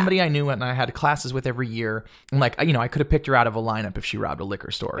was just somebody I knew and I had classes with every year. And like, I could have picked her out of a lineup if she robbed a liquor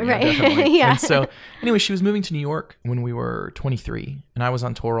store. Right. Definitely. Yeah. And so anyway, she was moving to New York when we were 23, and I was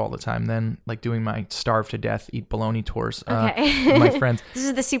on tour all the time then, like doing my starve to death, eat bologna tours with my friends. This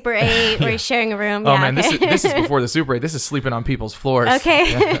is the Super 8 where you're sharing a room. Oh man, this is before the Super 8. This is sleeping on people's floors.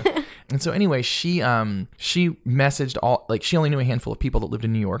 Okay. Yeah. And so anyway, she messaged she only knew a handful of people that lived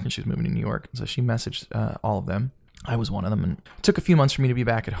in New York, and she was moving to New York. And so she messaged all of them. I was one of them, and it took a few months for me to be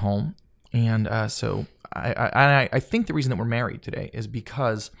back at home. And so I think the reason that we're married today is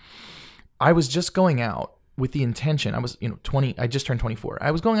because I was just going out with the intention, I was 20, I just turned 24.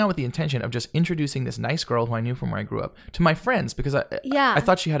 I was going out with the intention of just introducing this nice girl who I knew from where I grew up to my friends, because I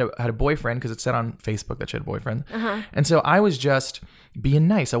thought she had a boyfriend, because it said on Facebook that she had a boyfriend. And so I was just being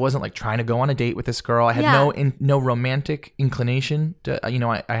nice. I wasn't like trying to go on a date with this girl. I had no romantic inclination to,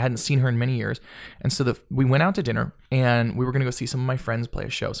 I hadn't seen her in many years. And so we went out to dinner, and we were going to go see some of my friends play a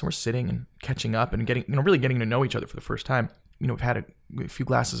show. So we're sitting and catching up and getting, really getting to know each other for the first time. We've had a few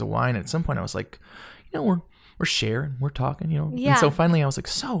glasses of wine, and at some point I was like, we're sharing, we're talking, And so finally I was like,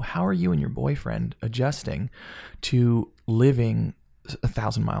 so how are you and your boyfriend adjusting to living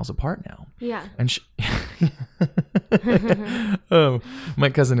 1,000 miles apart now? Yeah. And oh, my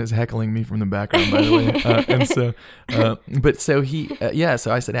cousin is heckling me from the background, by the way. And so, so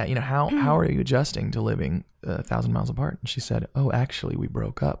I said, how are you adjusting to living 1,000 miles apart? And she said, oh, actually we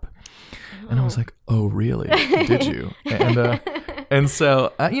broke up. And I was like, oh, really? Did you? And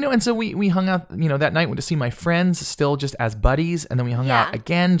so, we hung out, that night, went to see my friends still just as buddies. And then we hung out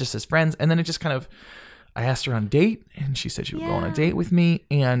again, just as friends. And then it just kind of, I asked her on a date, and she said she would go on a date with me.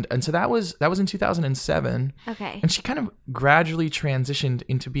 And so that was in 2007. Okay. And she kind of gradually transitioned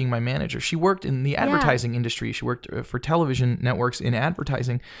into being my manager. She worked in the advertising industry. She worked for television networks in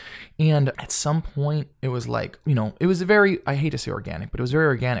advertising. And at some point it was like, it was I hate to say organic, but it was very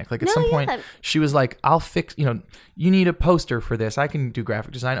organic. Like at some point she was like, I'll fix, you need a poster for this. I can do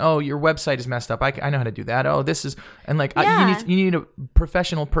graphic design. Oh, your website is messed up. I know how to do that. Oh, this is, and like, you need a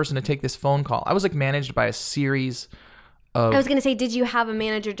professional person to take this phone call. I was like managed by a series of, I was going to say, did you have a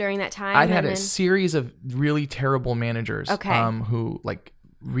manager during that time? I'd had a series of really terrible managers. Who like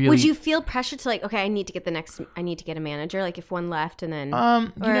really. Would you feel pressure to like, okay, I need to get a manager, like if one left and then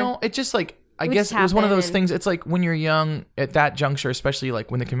it just like, I guess it was one of those things. It's like when you're young at that juncture, especially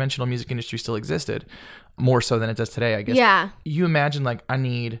like when the conventional music industry still existed, more so than it does today, I guess. Yeah. You imagine like, I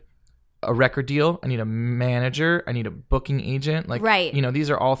need a record deal, I need a manager, I need a booking agent. Like, right. These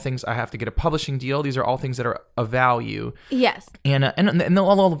are all things. I have to get a publishing deal. These are all things that are of value. Yes. And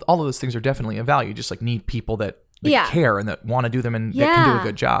all of those things are definitely of value. You just like need people that care and that want to do them and that can do a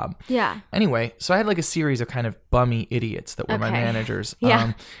good job. Yeah. Anyway, so I had like a series of kind of bummy idiots that were my managers.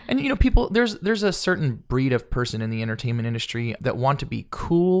 Yeah. And people, there's a certain breed of person in the entertainment industry that want to be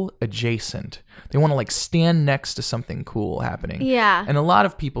cool adjacent. They want to like stand next to something cool happening. Yeah. And a lot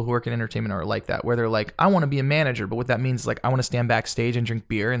of people who work in entertainment are like that, where they're like, I want to be a manager, but what that means is like, I want to stand backstage and drink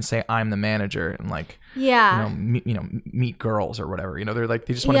beer and say I'm the manager and like, meet girls or whatever. They're like,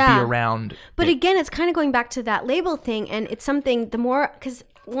 they just want to be around. But again, it's kind of going back to that label thing, and it's something because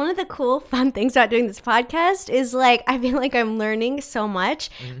one of the cool fun things about doing this podcast is like, I feel like I'm learning so much.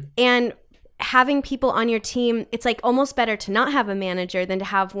 And having people on your team, it's like almost better to not have a manager than to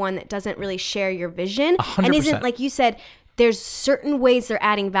have one that doesn't really share your vision 100%. And isn't, like you said, there's certain ways they're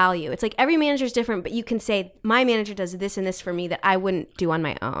adding value. It's like every manager is different, but you can say my manager does this and this for me that I wouldn't do on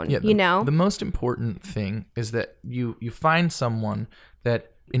my own. The most important thing is that you find someone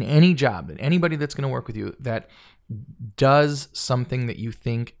that in any job, and anybody that's going to work with you that does something that you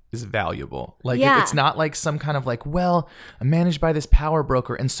think is valuable. Like it's not like some kind of like, well, I'm managed by this power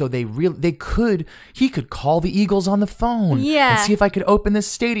broker, and so he could call the Eagles on the phone and see if I could open this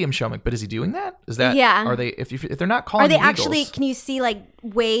stadium show. I'm like, but is he doing that? Is that are they if they're not calling? Are they the actually? Eagles, can you see like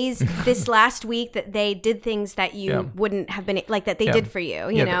ways this last week that they did things that you wouldn't have been like that they did for you?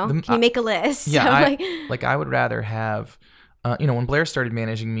 You know, can you make a list? Yeah, I would rather have. When Blair started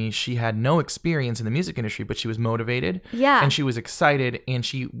managing me, she had no experience in the music industry, but she was motivated. Yeah. And she was excited, and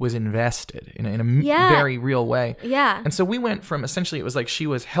she was invested in a very real way. Yeah. And so we went from essentially, it was like she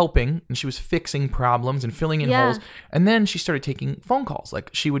was helping and she was fixing problems and filling in holes. And then she started taking phone calls. Like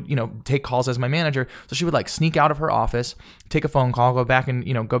she would, take calls as my manager. So she would like sneak out of her office, take a phone call, go back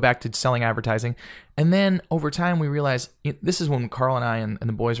to selling advertising. And then over time, we realized this is when Carl and I and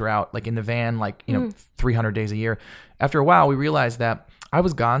the boys were out like in the van, 300 days a year. After a while, we realized that I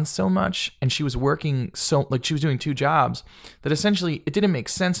was gone so much and she was working so, like she was doing 2 jobs, that essentially it didn't make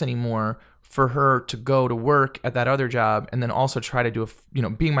sense anymore for her to go to work at that other job and then also try to do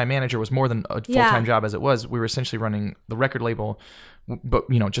being my manager was more than a full-time job as it was. We were essentially running the record label, but,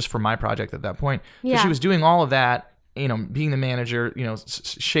 just for my project at that point. So she was doing all of that, being the manager,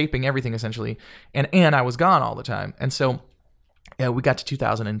 shaping everything essentially. And I was gone all the time. And so we got to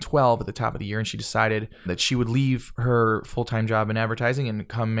 2012 at the top of the year, and she decided that she would leave her full-time job in advertising and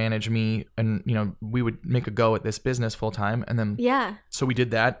come manage me, and we would make a go at this business full-time. And then so we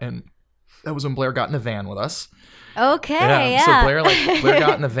did that, and that was when Blair got in the van with us. Okay, So Blair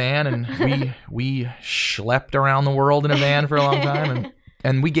got in the van, and we schlepped around the world in a van for a long time,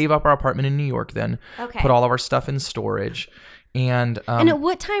 and we gave up our apartment in New York then, put all of our stuff in storage. And at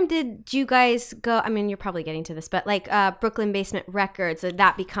what time did you guys go? I mean, you're probably getting to this, but like Brooklyn Basement Records, did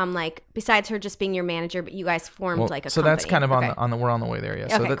that become like, besides her just being your manager, but you guys formed like a so company? That's kind of we're on the way there,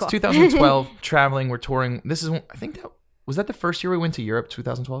 yeah. So that's cool. 2012, traveling, we're touring. This is, I think was that the first year we went to Europe,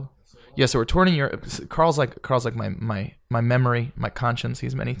 2012? Yeah, so we're touring in Europe. Carl's like my memory, my conscience.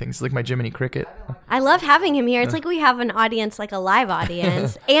 He's many things. He's like my Jiminy Cricket. I love having him here. It's like we have an audience, like a live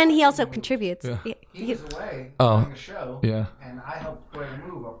audience, and he also contributes. Yeah. He was away doing a show. Yeah. And I helped Blair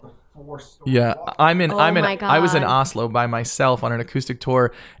move up the 4-story. Yeah, I was in Oslo by myself on an acoustic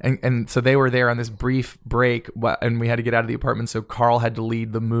tour, and so they were there on this brief break, and we had to get out of the apartment. So Carl had to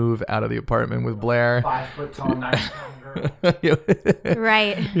lead the move out of the apartment with Blair. 5 foot tall, 9-pound girl.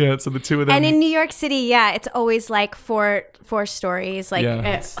 Right. Yeah. So the 2 of them. And in New York City, it's always like four stories, like stairs. They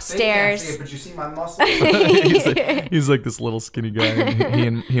can't see it, but you see my muscles. he's like this little skinny guy.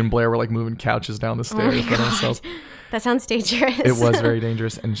 And he and Blair were like moving couches down the stairs by themselves. That sounds dangerous. It was very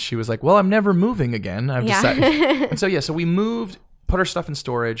dangerous. And she was like, well, I'm never moving again. I've decided. And so we moved, put our stuff in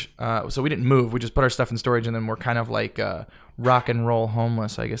storage. So we didn't move. We just put our stuff in storage, and then we're kind of like rock and roll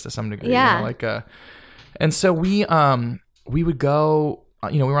homeless, I guess, to some degree. Yeah. And so we would go,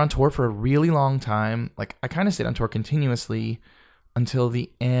 we were on tour for a really long time. Like I kind of stayed on tour continuously until the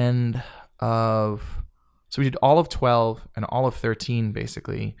end of, so we did all of 12 and all of 13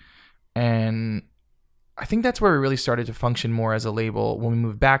 basically. And I think that's where we really started to function more as a label when we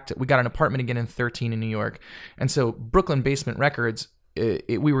moved back we got an apartment again in 13 in New York. And so Brooklyn Basement Records,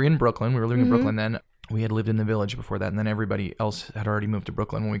 we were in Brooklyn. We were living in Brooklyn then. We had lived in the Village before that, and then everybody else had already moved to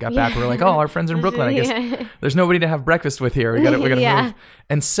Brooklyn. When we got back, we were like, oh, our friends are in Brooklyn. I guess there's nobody to have breakfast with here. We got to move.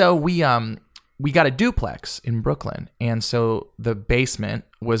 And so we got a duplex in Brooklyn. And so the basement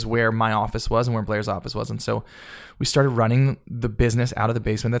was where my office was and where Blair's office was. And so we started running the business out of the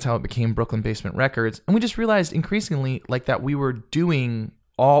basement. That's how it became Brooklyn Basement Records. And we just realized increasingly like that we were serving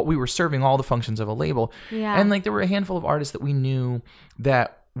all the functions of a label. Yeah. And like there were a handful of artists that we knew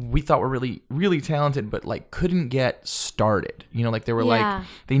that we thought were really, really talented, but like couldn't get started. Like they were like,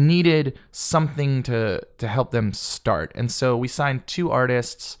 they needed something to help them start. And so we signed 2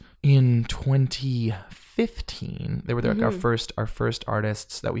 artists in 2015. They were our first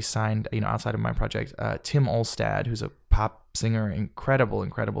artists that we signed, outside of my project. Tim Olstad, who's a pop singer, incredible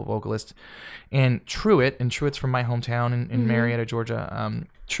vocalist, and Truett. And Truett's from my hometown in Marietta, Georgia.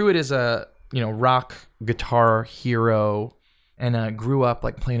 Truett is a rock guitar hero, and grew up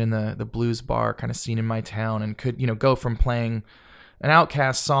like playing in the blues bar kind of scene in my town, and could go from playing an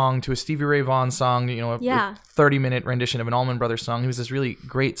Outkast song to a Stevie Ray Vaughan song, a 30-minute rendition of an Allman Brothers song. He was this really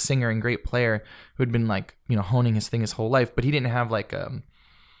great singer and great player who had been like, honing his thing his whole life, but he didn't have like a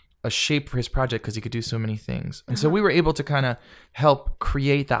shape for his project because he could do so many things. And so we were able to kind of help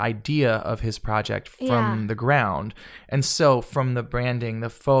create the idea of his project from the ground. And so from the branding, the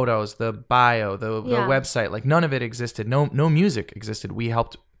photos, the bio, the website, like none of it existed. No music existed. We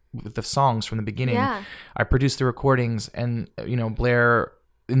helped with the songs from the beginning. I produced the recordings, and Blair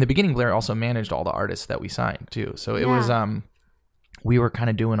in the beginning, Blair also managed all the artists that we signed too. So it was we were kind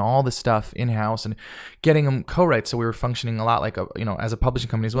of doing all the stuff in-house and getting them co-writes. So we were functioning a lot like as a publishing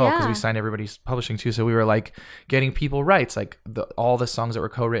company as well, because we signed everybody's publishing too. So we were like getting people rights, like all the songs that were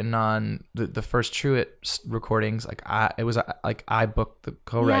co-written on the first Truett recordings. Like I booked the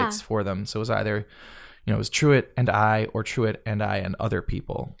co-writes for them. So it was either, it was Truett and I, or Truett and I and other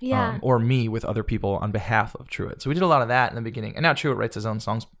people, or me with other people on behalf of Truett. So we did a lot of that in the beginning. And now Truett writes his own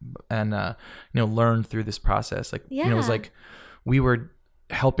songs and, learned through this process. Like, it was like, we were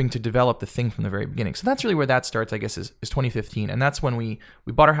helping to develop the thing from the very beginning. So that's really where that starts, I guess, is 2015. And that's when we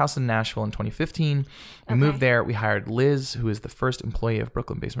bought our house in Nashville in 2015. We moved there. We hired Liz, who is the first employee of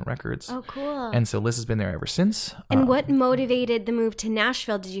Brooklyn Basement Records. Oh, cool. And so Liz has been there ever since. And what motivated the move to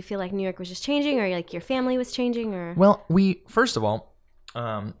Nashville? Did you feel like New York was just changing, or like your family was changing? Or Well, first of all...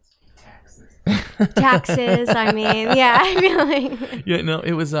 Taxes, I mean, I feel like...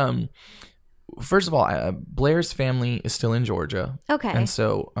 it was... First of all, Blair's family is still in Georgia. Okay. And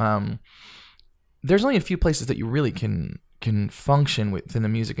so there's only a few places that you really can function within the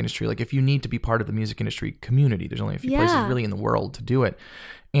music industry. Like if you need to be part of the music industry community, there's only a few places really in the world to do it.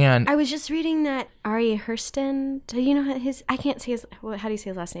 And I was just reading that Ari Herstand, do you know I can't say how do you say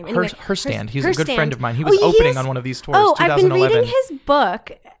his last name? Anyway, Herstand. He's a good friend of mine. He was opening on one of these tours, 2011. I've been reading his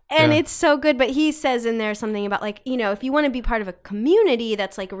book. And it's so good. But he says in there something about like, if you want to be part of a community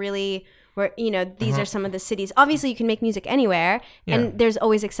that's like really... where, these are some of the cities. Obviously, you can make music anywhere, and there's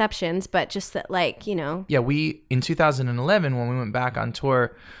always exceptions, but just that, like, Yeah, we, in 2011, when we went back on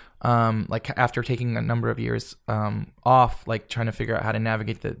tour, like after taking a number of years off, like trying to figure out how to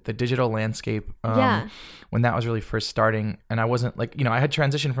navigate the digital landscape when that was really first starting. And I wasn't like, I had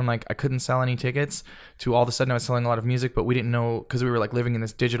transitioned from like I couldn't sell any tickets to all of a sudden I was selling a lot of music, but we didn't know, because we were like living in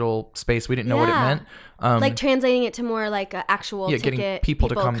this digital space, we didn't know what it meant. Like translating it to more like an actual ticket. Getting people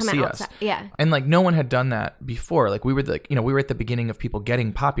to come see us. Yeah. And like no one had done that before. Like we were like, we were at the beginning of people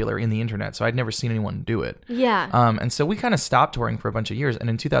getting popular in the internet. So I'd never seen anyone do it. Yeah. And so we kind of stopped touring for a bunch of years. And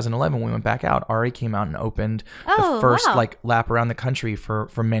in 2011, when we went back out, Ari came out and opened the first like lap around the country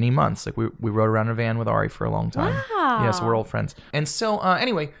for many months. Like we rode around in a van with Ari for a long time. Wow. Yeah, so we're old friends. And so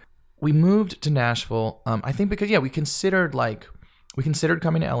anyway, we moved to Nashville. I think because we considered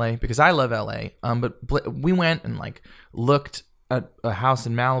coming to LA because I love LA. But we went and like looked at a house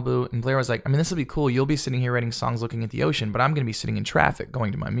in Malibu, and Blair was like, this will be cool. You'll be sitting here writing songs looking at the ocean, but I'm going to be sitting in traffic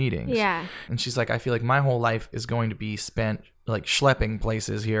going to my meetings. Yeah. And she's like, I feel like my whole life is going to be spent like schlepping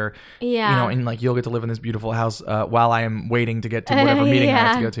places here. Yeah. And like you'll get to live in this beautiful house while I am waiting to get to whatever meeting I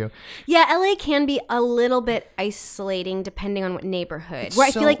have to go to. Yeah, LA can be a little bit isolating depending on what neighborhood. Where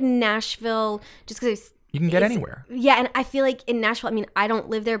I feel like Nashville, just because you can get anywhere. Yeah, and I feel like in Nashville, I don't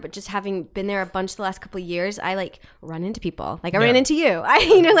live there, but just having been there a bunch the last couple of years, I like run into people. Like I ran into you.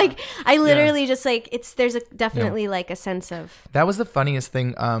 I literally just like there's definitely like a sense of. That was the funniest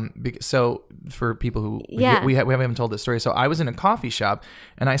thing. So for people who we haven't told this story. So I was in a coffee shop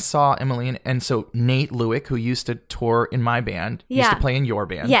and I saw Emily and so Nate Lewick, who used to tour in my band, used to play in your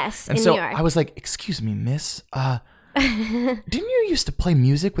band. Yes, and in so New York. I was like, "Excuse me, miss. Didn't you used to play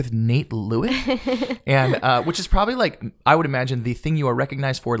music with Nate Lewick?" And which is probably like I would imagine the thing you are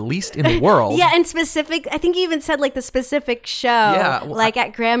recognized for least in the world. Yeah, and specific. I think you even said like the specific show,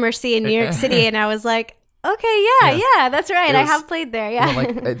 at Gramercy in New York City, and I was like, okay, yeah, that's right. I have played there. Yeah,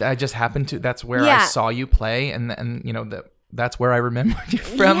 like I just happened to. That's where I saw you play, and that's where I remembered you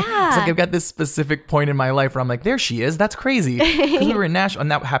from. Yeah. It's like I've got this specific point in my life where I'm like, there she is. That's crazy. Because we were in Nashville,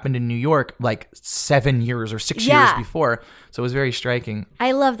 and that happened in New York like 7 years or 6 years before. So it was very striking.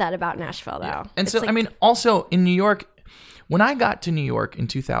 I love that about Nashville, though. Yeah. And so, also in New York, when I got to New York in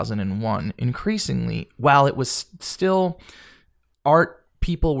 2001, increasingly, while it was still art,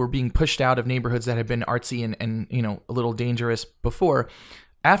 people were being pushed out of neighborhoods that had been artsy and a little dangerous before.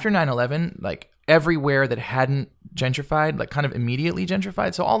 After 9/11, like everywhere that hadn't gentrified, like kind of immediately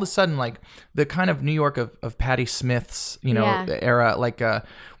gentrified. So all of a sudden, like the kind of New York of Patti Smith's, era, like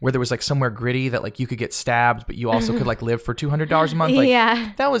where there was like somewhere gritty that like you could get stabbed, but you also could like live for $200 a month.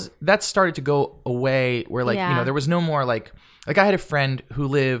 Like that started to go away where like, there was no more like I had a friend who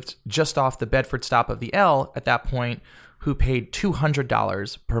lived just off the Bedford stop of the L at that point, who paid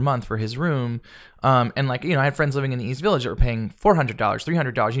 $200 per month for his room. And like, I had friends living in the East Village that were paying $400,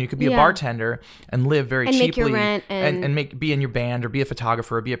 $300. And you could be a bartender and live very cheaply. Make your rent and be in your band or be a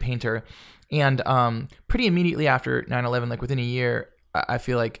photographer or be a painter. And pretty immediately after 9/11, like within a year, I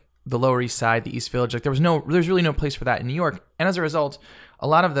feel like the Lower East Side, the East Village, like there's really no place for that in New York. And as a result, a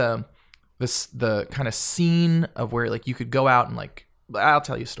lot of the kind of scene of where like you could go out and like I'll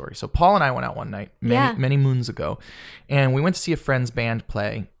tell you a story. So Paul and I went out one night many moons ago, and we went to see a friend's band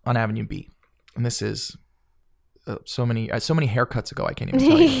play on Avenue B. And this is so many haircuts ago, I can't even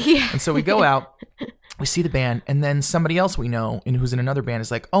tell you. Yeah. And so we go out, we see the band, and then somebody else we know and who's in another band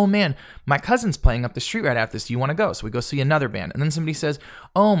is like, oh man, my cousin's playing up the street right after this. Do you want to go? So we go see another band. And then somebody says,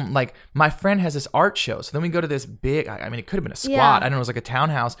 oh, like my friend has this art show. So then we go to this big, I mean, it could have been a squat. I don't know. It was like a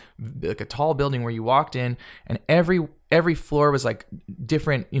townhouse, like a tall building where you walked in, and every floor was like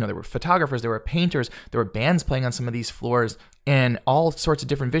different, there were photographers, there were painters, there were bands playing on some of these floors, and all sorts of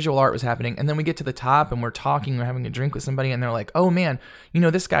different visual art was happening. And then we get to the top and we're talking, we're having a drink with somebody, and they're like, oh man,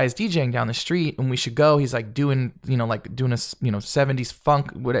 this guy's DJing down the street and we should go. He's like doing a 70s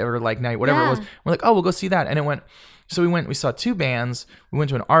funk, whatever, like night, whatever it was. We're like, oh, we'll go see that. And we saw two bands, we went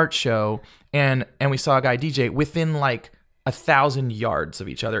to an art show, and we saw a guy DJ within like 1,000 yards of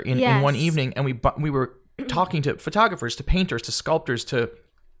each other in one evening. And we were talking to photographers, to painters, to sculptors, to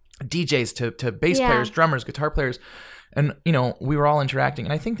DJs, to bass players, drummers, guitar players. And, we were all interacting.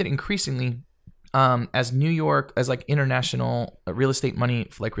 And I think that increasingly, as New York, as like international real estate money,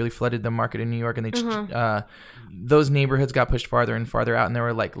 like really flooded the market in New York, and they, those neighborhoods got pushed farther and farther out, and there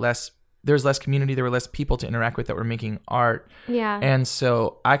was less community, there were less people to interact with that were making art. Yeah. And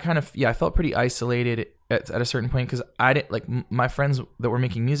so I kind of, I felt pretty isolated at a certain point, because I didn't, like, my friends that were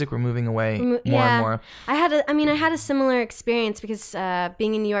making music were moving away more and more. I had a similar experience, because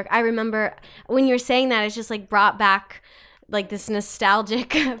being in New York, I remember when you were saying that, it's just like brought back like this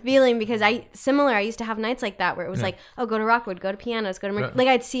nostalgic feeling, because I used to have nights like that where it was like, oh, go to Rockwood, go to Pianos, go to like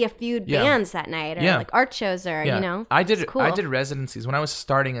I'd see a few bands that night, or like art shows, or I did residencies when I was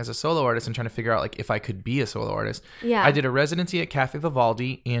starting as a solo artist and trying to figure out like if I could be a solo artist. I did a residency at Cafe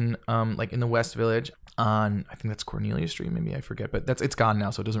Vivaldi in like in the West Village on, I think that's Cornelia Street, maybe, I forget, but it's gone now,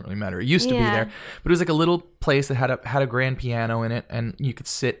 so it doesn't really matter. It used to be there, but it was like a little place that had a grand piano in it, and you could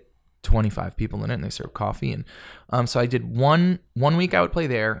sit 25 people in it, and they serve coffee. And so I did one week I would play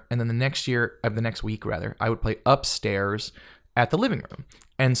there, and then the next week I would play upstairs at the living room.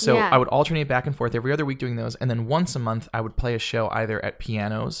 And so I would alternate back and forth every other week doing those, and then once a month I would play a show either at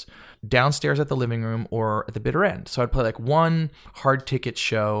Pianos, downstairs at the living room, or at the bitter end. So I'd play like one hard ticket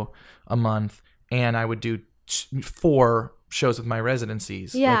show a month, and I would do 4 shows with my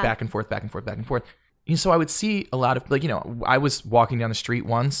residencies, like back and forth. So I would see a lot of, like, I was walking down the street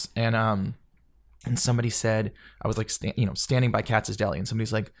once, and somebody said, I was like, standing by Katz's Deli, and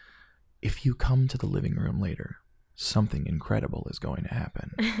somebody's like, if you come to the living room later, something incredible is going to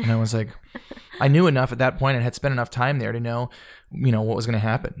happen. And I was like, I knew enough at that point and had spent enough time there to know, what was going to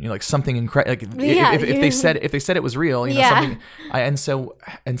happen. Like something incredible. Like if they said it was real, something. And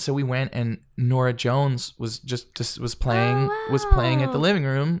so we went, and Nora Jones was was playing at the living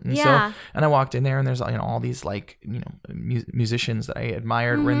room. And and I walked in there, and there's all these like musicians that I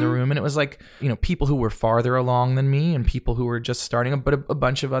admired were in the room, and it was like people who were farther along than me, and people who were just starting, but a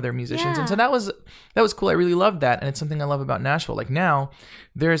bunch of other musicians. And so that was cool. I really loved that, and it's something I love about Nashville. Like now,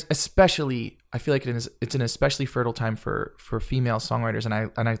 there's especially, I feel like it's an especially fertile time for female songwriters, and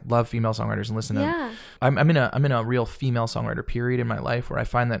I love female songwriters and listen to them. I'm in a real female songwriter period in my life where I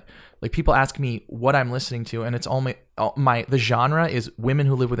find that like people ask me what I'm listening to, and it's the genre is women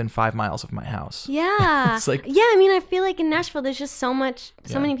who live within 5 miles of my house. Yeah. It's like, I feel like in Nashville there's just so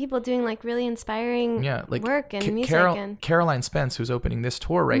many people doing like really inspiring work and music. Caroline Spence, who's opening this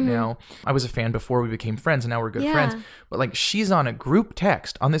tour right now, I was a fan before we became friends, and now we're good friends. But like she's on a group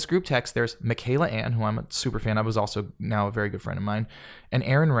text. On this group text, there's Michaela Ann, who I'm a super fan of, who's also now a very good friend of mine, and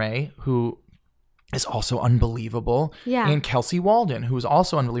Erin Ray, who is also unbelievable, and Kelsey Walden, who is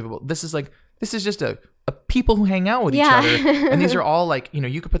also unbelievable. This is just a people who hang out with each other, and these are all like,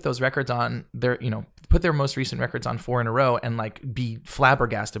 you could put those records on their, put their most recent records on 4 in a row and like be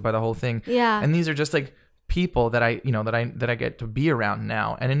flabbergasted by the whole thing. And these are just like people that I get to be around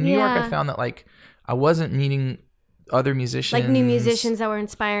now. And in New York, I found that like I wasn't meeting other musicians, like new musicians that were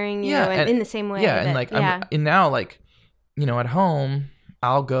inspiring you, and in the same way. And now like, at home,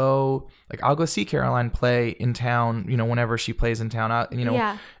 I'll go see Caroline play in town, whenever she plays in town,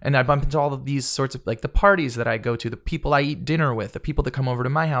 and I bump into all of these sorts of like the parties that I go to, the people I eat dinner with, the people that come over to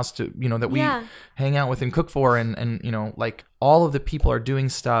my house to, that we hang out with and cook for. And like all of the people are doing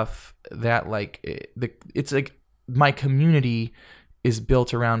stuff that like, it's like my community is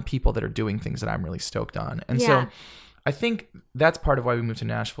built around people that are doing things that I'm really stoked on. And so I think that's part of why we moved to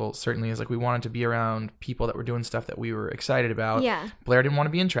Nashville, certainly, is like we wanted to be around people that were doing stuff that we were excited about. Blair didn't want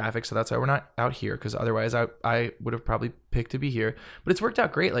to be in traffic, so that's why we're not out here, because otherwise I would have probably picked to be here. But it's worked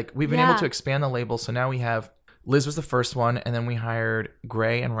out great. Like we've been able to expand the label, so now we have Liz was the first one, and then we hired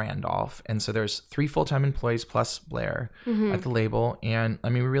Gray and Randolph. And so there's 3 full-time employees plus Blair at the label. And I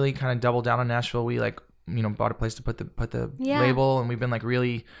mean, we really kind of doubled down on Nashville. We like, bought a place to put the label, and we've been like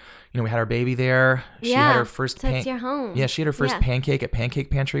really, we had our baby there. She had her first it's your home. Yeah, she had her first pancake at Pancake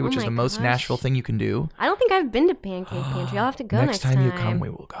Pantry, which is the most Nashville thing you can do. I don't think I've been to Pancake Pantry. I'll have to go next time. Next time you come, we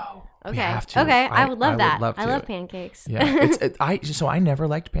will go. Okay. We have to. Okay. I would love that. I love pancakes. Yeah. So I never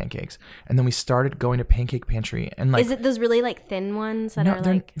liked pancakes, and then we started going to Pancake Pantry, and like, is it those really like thin ones that are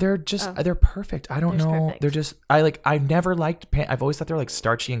like? They're just they're perfect. I don't know. Perfect. They're just I never liked I've always thought they're like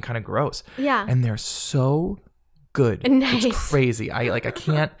starchy and kind of gross. Yeah. And they're so good. Nice. It's crazy. I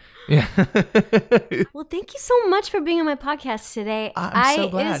can't. Yeah. Well, thank you so much for being on my podcast today. I'm so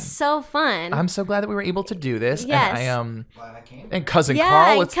glad. It is so fun. I'm so glad that we were able to do this. Yes. And Glad I came. and cousin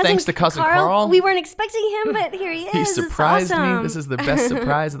Carl. It's thanks to cousin Carl. We weren't expecting him, but here he is. He surprised awesome. me. This is the best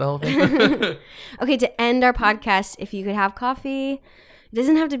surprise of the whole thing. Okay, to end our podcast, if you could have coffee, it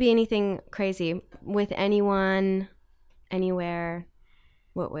doesn't have to be anything crazy, with anyone, anywhere,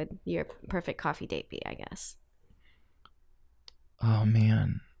 what would your perfect coffee date be, I guess? Oh,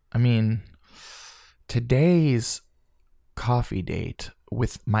 man. I mean, today's coffee date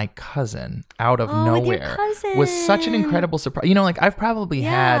with my cousin out of nowhere was such an incredible surprise. Like I've probably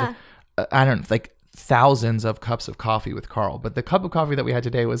had, I don't know, like thousands of cups of coffee with Carl, but the cup of coffee that we had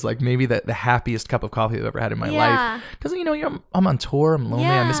today was like maybe the happiest cup of coffee I've ever had in my life. Because I'm on tour, I'm lonely,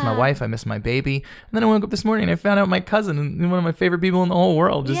 I miss my wife, I miss my baby, and then I woke up this morning and I found out my cousin, and one of my favorite people in the whole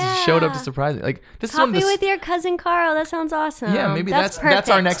world, just showed up to surprise me. Like this coffee is with your cousin Carl. That sounds awesome. Yeah, maybe that's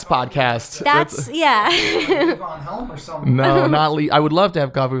our next podcast. That's Levon Helm or something. No, not Lee. I would love to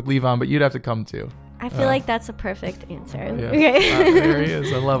have coffee with Levon, but you'd have to come too. I feel like that's a perfect answer. Yeah. Okay. There he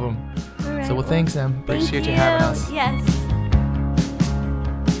is. I love him. All right. So, well, thanks, Em. Appreciate you having us. Yes.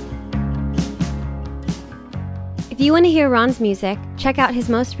 If you want to hear Ron's music, check out his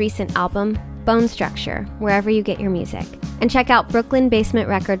most recent album, Bone Structure, wherever you get your music. And check out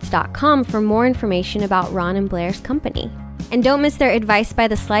brooklynbasementrecords.com for more information about Ron and Blair's company. And don't miss their Advice by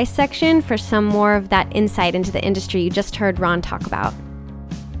the Slice section for some more of that insight into the industry you just heard Ron talk about.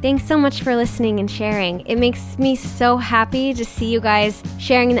 Thanks so much for listening and sharing. It makes me so happy to see you guys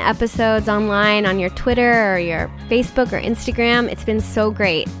sharing the episodes online on your Twitter or your Facebook or Instagram. It's been so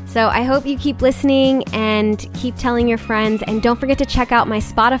great. So I hope you keep listening and keep telling your friends. And don't forget to check out my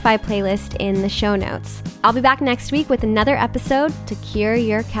Spotify playlist in the show notes. I'll be back next week with another episode to cure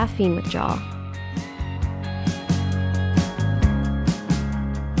your caffeine withdrawal.